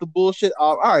finesse the bullshit.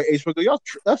 All right, HBO, y'all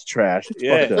that's trash. It's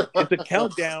fucked up. It's a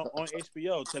countdown on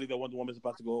HBO telling you that Wonder Woman's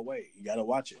about to go away. You got to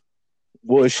watch it.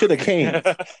 Well, it should have came.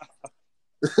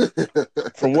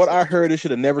 From what I heard, it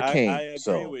should have never came. I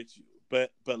agree with you.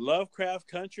 But Lovecraft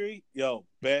Country,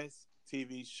 best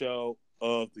TV show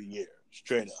of the year.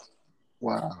 Straight up.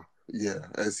 wow. Yeah,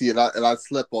 and see, and I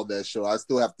slept on that show. I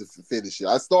still have to finish it.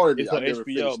 I started It's it. on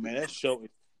HBO, man. That show is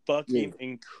fucking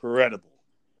incredible.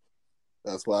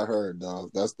 That's what I heard,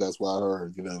 dog. That's what I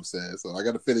heard. You know what I'm saying? So I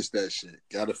got to finish that shit.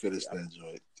 Got to finish that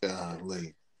joint.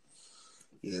 Golly.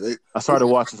 Yeah, I started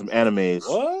watching some animes.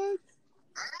 What?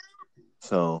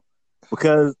 So,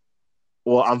 because,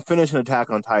 I'm finishing Attack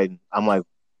on Titan. I'm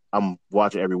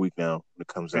watching every week now when it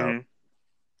comes out.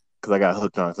 Because I got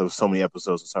hooked on it. There was so many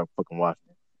episodes, I started fucking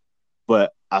watching it.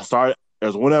 But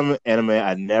there's one anime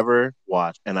I never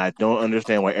watched, and I don't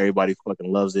understand why everybody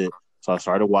fucking loves it. So I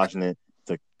started watching it.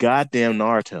 It's a goddamn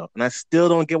Naruto, and I still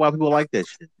don't get why people like that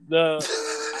shit.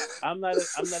 I'm not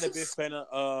a big fan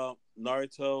of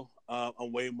Naruto.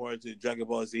 I'm way more into Dragon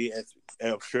Ball Z, as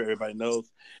I'm sure everybody knows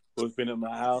who's been in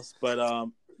my house. But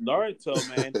Naruto,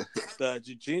 man, the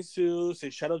jujitsu,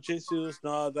 the shadow jutsus,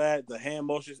 and all that, the hand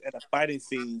motions and the fighting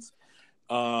scenes,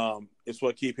 it's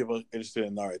what keep people interested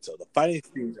in Naruto. The fighting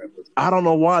scenes I don't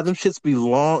know why them shits be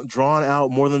long, drawn out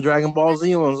more than Dragon Ball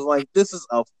Z ones. Like, this is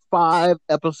a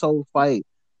 5-episode fight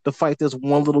to fight this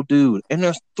one little dude, and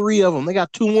there's 3 of them. They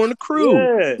got 2 more in the crew.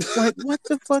 Yeah. Like, what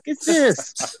the fuck is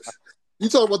this? You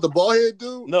talking about the bald head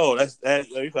dude? No, that's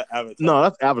Avatar. No,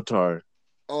 that's Avatar.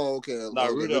 Oh, okay.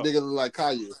 Naruto. The nigga look like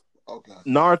Caillou. Okay.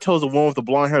 Naruto's the one with the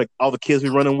blonde hair. Like, all the kids be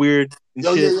running weird and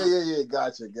shit. Yeah.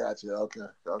 Gotcha. Okay.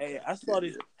 Hey, I saw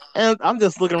these. And I'm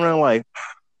just looking around like,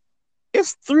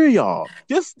 it's 3 of y'all.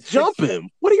 Just jump him.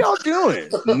 What are y'all doing?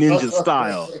 Ninja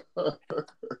style.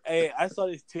 Hey, I saw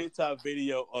this TikTok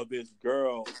video of this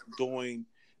girl doing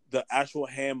the actual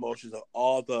hand motions of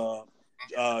all the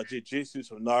jujitsu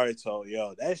from Naruto.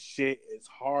 Yo, that shit is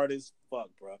hard as fuck,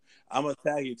 bro. I'm gonna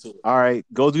tag you to it. All right,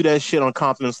 go do that shit on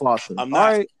Confidence Slaughter. I'm not. All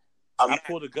right. I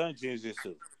pulled a gun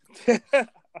jujitsu.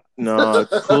 No,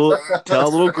 tell a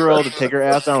little girl to take her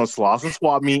ass down and Slauson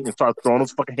swap meet and start throwing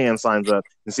those fucking hand signs up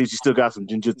and see if she still got some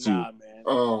jinjutsu. Nah, man.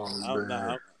 Oh,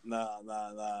 man.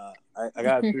 Nah. I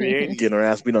got 380. Getting her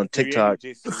ass beat on TikTok.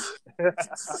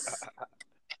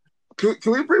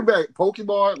 Can we bring back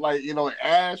Pokemon, like,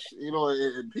 Ash,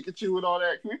 and Pikachu and all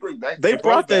that? Can we bring back? They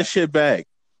brought that shit back.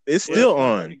 It's still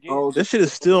on. This shit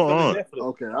is still on.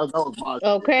 Okay, that was my shit.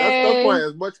 Okay. That's probably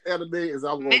as much anime as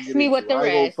I'm gonna Mix get me into. with the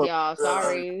rest, y'all.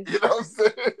 Sorry. You know what I'm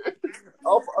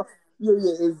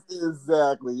saying?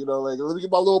 Exactly. Like, let me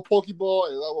get my little Pokeball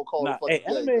and I'm gonna call it fucking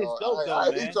anime day, is dog. dope, though, I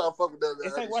man. ain't trying to fuck with that.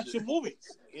 It's like watching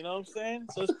movies. You know what I'm saying?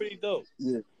 So it's pretty dope.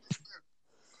 Yeah.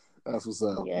 That's what's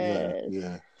up. Yes.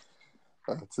 Yeah.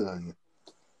 I tell you.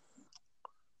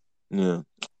 Yeah.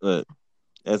 But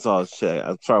that's all shit.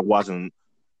 I started watching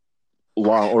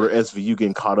Law and Order SVU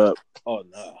getting caught up. Oh,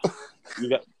 no. You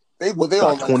got... They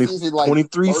on 20, season, like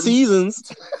 23 30.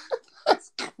 seasons.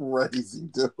 That's crazy,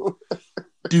 dude.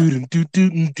 Dude.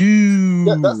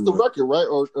 That's the record, right?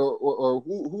 Or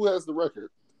who has the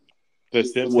record? The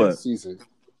Simpsons. What? Season.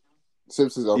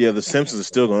 Simpsons. Okay. Yeah, the Simpsons are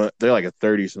still going. They're like a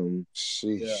 30 something.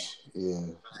 Sheesh. Yeah,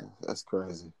 that's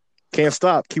crazy. Can't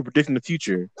stop. Keep predicting the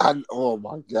future. Oh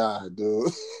my god,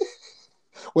 dude.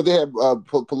 Well, they had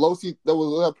Pelosi. That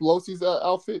was Pelosi's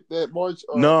outfit that March.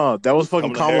 No, that was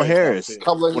fucking Kamala Harris.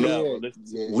 Kamala Harris.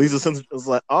 Yeah. Lisa Simpson was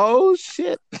like, "Oh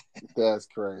shit, that's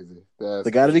crazy." They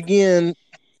got it again.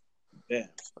 Yeah.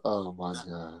 Oh my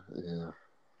god. Yeah.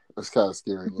 It's kind of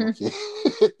scary, Loki.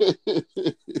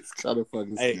 It's kind of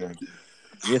fucking scary.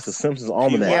 Yes, the Simpsons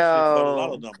Almanac. A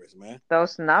lot of numbers, man.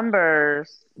 Those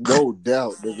numbers. No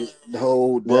doubt, nigga.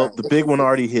 No doubt. Well, the big one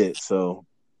already hit, so.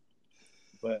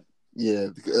 But yeah,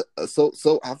 so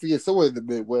I forget, somewhere in the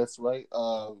Midwest, right?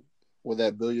 With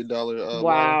that $1 billion.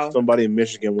 Wow. Somebody in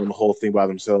Michigan won the whole thing by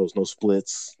themselves, no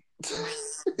splits.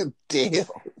 Damn.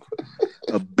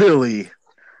 A Billy.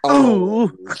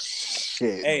 Oh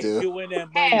shit! Hey, dude. you win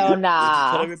that money. Hell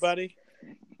nah. Tell everybody.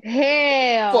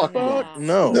 Hell Fuck nah.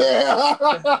 no. Yeah.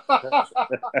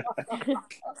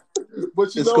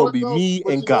 But you It's know gonna what be though? me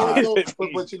But and you know what God. though?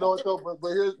 But you know what though?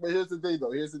 But here's the thing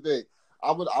though. Here's the thing.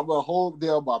 I'm gonna hold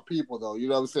down my people though. You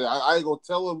know what I'm saying? I ain't gonna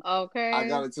tell them I Okay.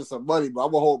 got into some money, but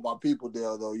I'm gonna hold my people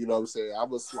down though. You know what I'm saying? I'm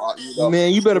gonna slot. You know?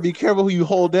 Man, you better be careful who you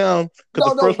hold down.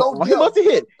 Because the first don't one, he must have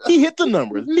hit. He hit the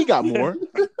numbers. He got more.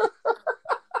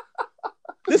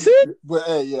 That's it. But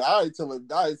hey, yeah, I ain't telling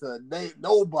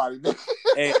nobody.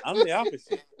 Hey, I'm the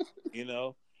opposite. You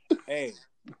know, hey,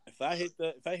 if I hit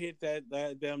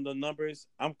that damn the numbers,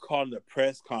 I'm calling the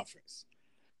press conference.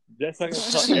 Just so I can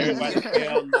tell everybody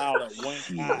hell now at one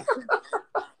time.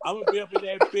 I'm gonna be up in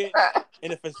that bitch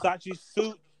in a Versace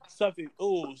suit, something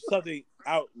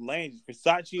outlandish.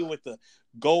 Versace with the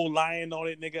gold lion on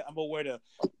it, nigga. I'm gonna wear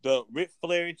the Ric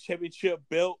Flair championship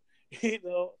belt, you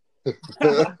know.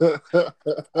 I'm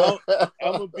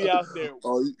gonna be out there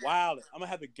wild. I'm gonna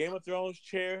have the Game of Thrones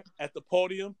chair at the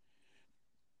podium.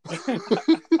 Boy,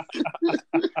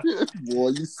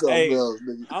 you something else,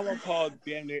 nigga. I'm gonna call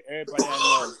damn near everybody I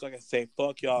know so I can say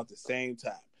fuck y'all at the same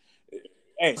time.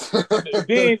 Hey,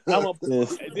 then I'm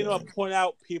gonna point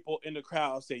out people in the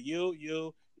crowd. I'll say you.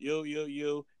 All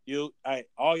right,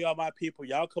 all y'all my people.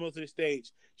 Y'all come up to the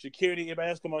stage. Security, everybody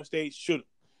else come on stage. Shoot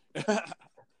them.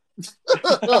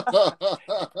 I'm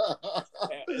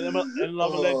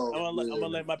gonna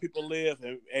let my people live,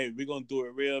 and hey, we're gonna do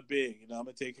it real big. You know, I'm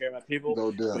gonna take care of my people.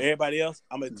 No doubt. But everybody else,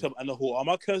 I'm gonna tell them, I know who all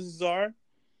my cousins are.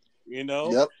 You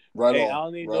know, yep, right hey, on. I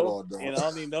don't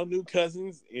need no new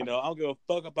cousins. You know, I don't give a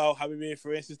fuck about how we been.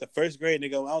 For instance, the first grade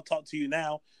nigga, I don't talk to you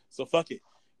now, so fuck it.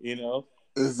 You know,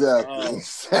 exactly.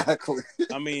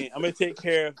 I mean, I'm gonna take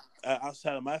care of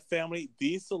outside of my family.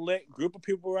 These select group of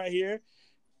people right here.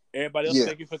 Everybody else,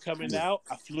 thank you for coming out.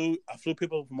 I flew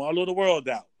people from all over the world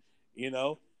out. You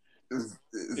know,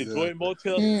 enjoy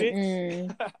Motel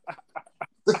 6.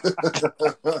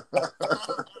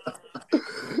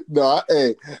 No,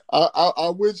 hey,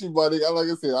 I'm with you, buddy. Like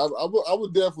I said, I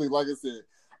would definitely, like I said,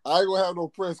 I ain't gonna have no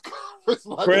press conference,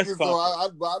 my nigga. So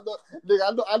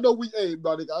I know we ain't,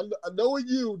 buddy. I know when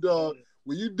you, dog.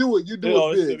 When you do it, it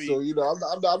big. So you know,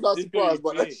 I'm not surprised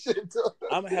by that shit.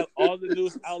 I'm gonna have all the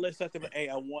news outlets out there. Hey,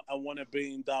 I want $1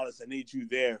 billion. I need you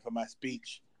there for my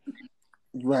speech.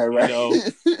 Right. You know,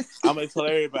 I'm gonna tell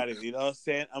everybody. You know what I'm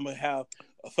saying? I'm gonna have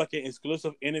a fucking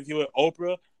exclusive interview with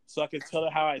Oprah so I can tell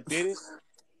her how I did it.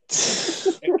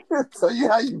 Tell you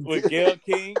how you with did Gayle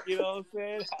King. You know what I'm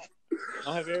saying?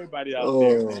 I'll have everybody out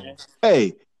there, man.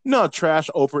 Hey. You know how trash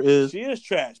Oprah is? She is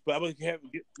trash, but I'm gonna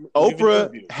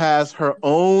Oprah has her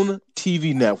own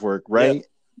TV network, right? Yep.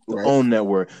 Her own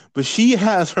network. But she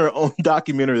has her own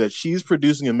documentary that she's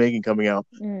producing and making coming out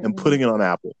and putting it on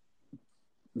Apple.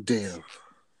 Damn.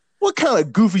 What kind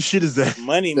of goofy shit is that?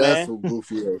 Money, That's man. some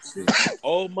goofy ass shit.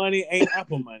 Old money ain't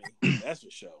Apple money. That's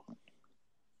for sure.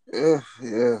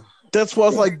 Yeah. That's why I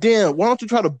was like, damn, why don't you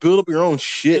try to build up your own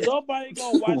shit? Nobody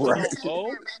gonna watch it on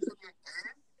O.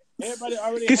 Everybody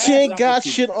already has. Because she ain't got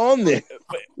TV. shit on there.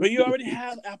 But you already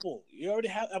have Apple. You already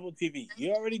have Apple TV.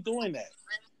 You're already doing that.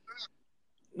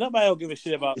 Nobody will give a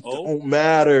shit about O. It don't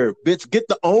matter. Bitch, get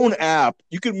the own app.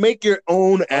 You can make your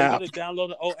own app. You gotta download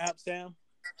the O app, Sam?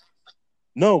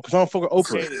 No, because I don't fuck with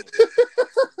Oprah. Okay,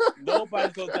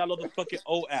 nobody's gonna download the fucking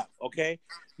O app, okay?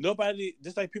 Nobody,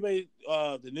 just like people,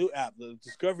 the new app, the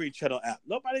Discovery Channel app.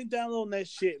 Nobody downloading that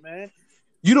shit, man.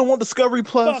 You don't want Discovery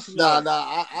Plus? Nah.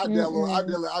 I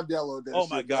download that. Oh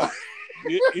shit, my god!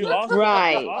 You also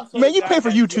right, man. You pay for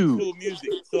YouTube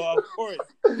Music, so of course.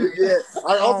 Yeah,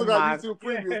 I also got YouTube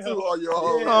Premium too on your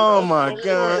own. Oh my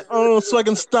god! Oh, so I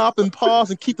can stop and pause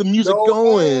and keep the music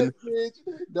going. Ads, bitch.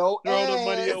 No throw ads. the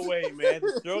money away, man.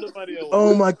 Just throw the money away.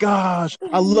 Oh my gosh!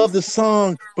 I love this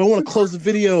song, but I want to close the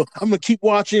video. I'm gonna keep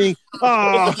watching.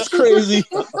 Ah, it's crazy.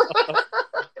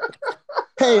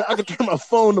 Hey, I can turn my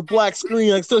phone to black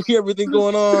screen. I can still hear everything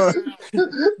going on.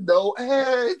 No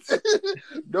ads.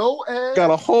 No ads. Got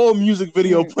a whole music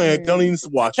video playing. Don't even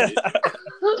watch it.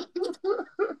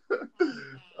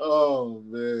 Oh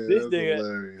man, this that's nigga.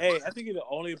 hilarious. Hey, I think you're the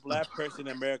only black person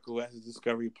in America who has a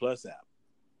Discovery Plus app.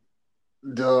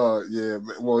 Duh, yeah.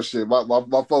 Well, shit. My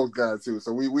folks got it too.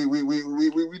 So we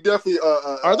definitely.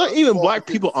 Are there even black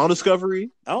people on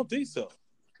Discovery? I don't think so.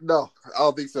 No, I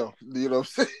don't think so. You know what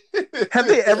I'm saying? Have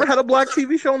they ever had a black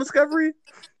TV show on Discovery?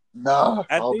 No,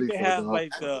 I think they have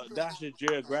like the National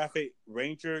Geographic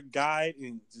Ranger Guide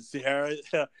in Sahara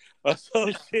or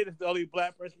some shit. It's the only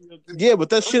black person. Yeah, but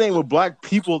that shit ain't with black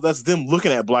people. That's them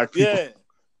looking at black people. Yeah.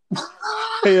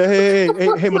 Hey,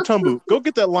 Matumbu, go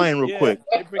get that lion real quick.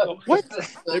 They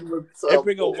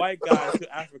bring a white guy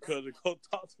to Africa to go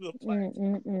talk to the black.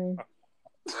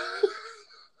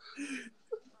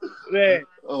 Man,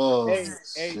 Oh hey,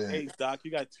 shit! Doc,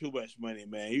 you got too much money,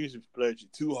 man. You should splurge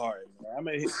it too hard, man. I'm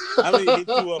gonna hit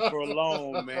you up for a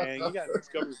loan, man. You got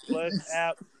Discovery Plus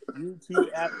app, YouTube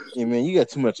app. Yeah, man, you got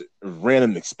too much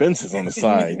random expenses on the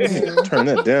side. You need to turn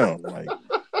that down. Like,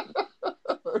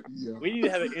 Yeah. We need to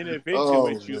have an intervention Oh,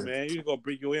 with you, man. man. You gonna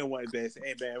bring you in one day and say,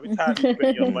 "Hey, man, we tired of you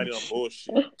spending your money on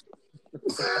bullshit."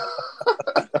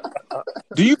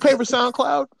 do you pay for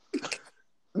SoundCloud?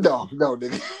 No,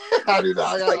 nigga. I do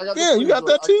not. I got Damn, the you got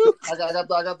that too? I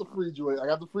got the free joint. I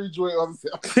got the free joint on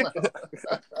the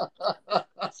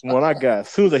That's one I got. As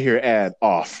soon as I hear ad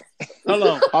off, Hold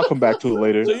on. I'll come back to it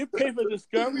later. So you pay for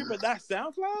Discovery, but not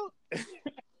SoundCloud?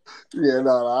 Yeah,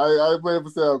 no, I ain't paying for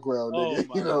SoundCloud, Oh, nigga.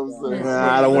 my You know what I'm saying?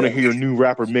 Nah, I don't want to hear your new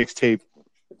rapper mixtape.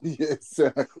 Yeah,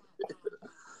 exactly.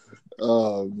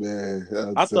 Oh man,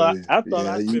 I thought I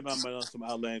you- spent my money on some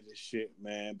outlandish shit,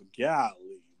 man. But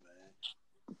golly,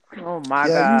 man. Oh my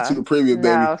yeah, god. YouTube Premium,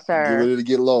 baby. No, Get sir. ready to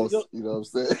get lost. You know what I'm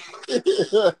saying?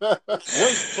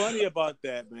 What's funny about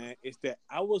that, man, is that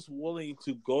I was willing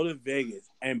to go to Vegas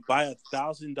and buy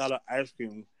 $1,000 ice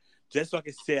cream just so I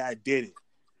could say I did it.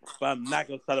 But I'm not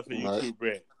gonna sign up for YouTube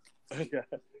bread.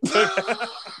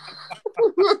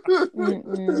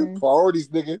 Priorities,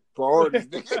 nigga. Priorities,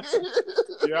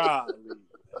 nigga. Golly.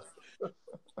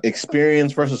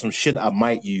 Experience versus some shit I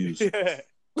might use.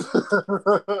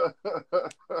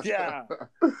 Yeah.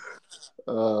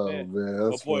 Oh man,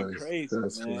 that's boy, funny. crazy,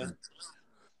 That's man. funny.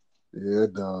 Yeah,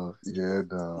 dog. Yeah,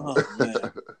 dog. Oh man.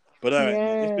 But all right,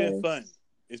 man, it's been fun.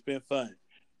 It's been fun.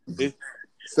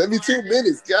 72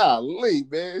 minutes, golly,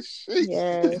 man. Shit.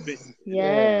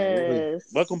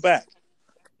 Yes. Welcome back.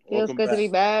 Feels good to be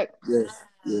back.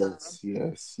 Yes.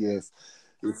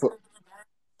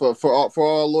 For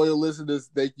all loyal listeners,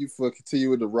 thank you for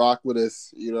continuing to rock with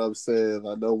us. You know what I'm saying?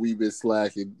 I know we've been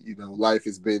slacking. You know, life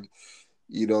has been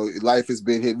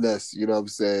hitting us. You know what I'm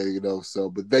saying? You know, so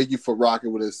but thank you for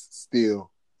rocking with us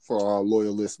still. For our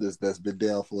loyal listeners that's been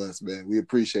down for us, man. We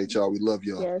appreciate y'all. We love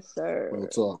y'all. Yes, sir. Real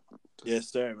talk. Yes,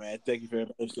 sir, man. Thank you very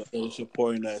much for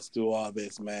supporting us through all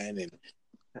this, man. And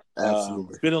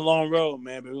Absolutely. it's been a long road,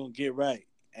 man, but we're gonna get right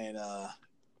and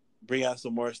bring out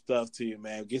some more stuff to you,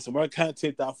 man. Get some more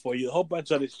content out for you. A whole bunch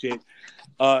of other shit.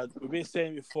 We've been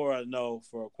saying before, I know,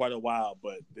 for quite a while,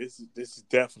 but this is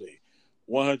definitely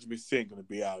 100% gonna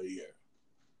be out here.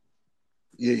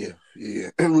 Yeah.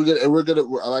 And we're gonna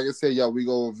like I said, y'all, we're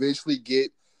gonna eventually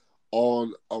get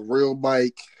on a real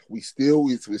mic. We're still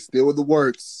in the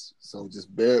works. So just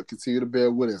continue to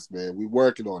bear with us, man. We're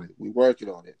working on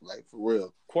it. Like for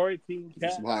real. Quarantine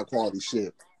cat. Some high quality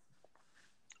shit.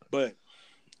 But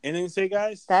anything to say,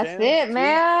 guys? That's Shannon, it,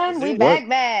 man. We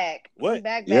back. What? We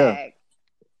back.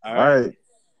 All right.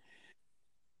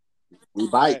 We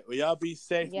bite. Well, y'all be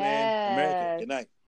safe, man. America, good night.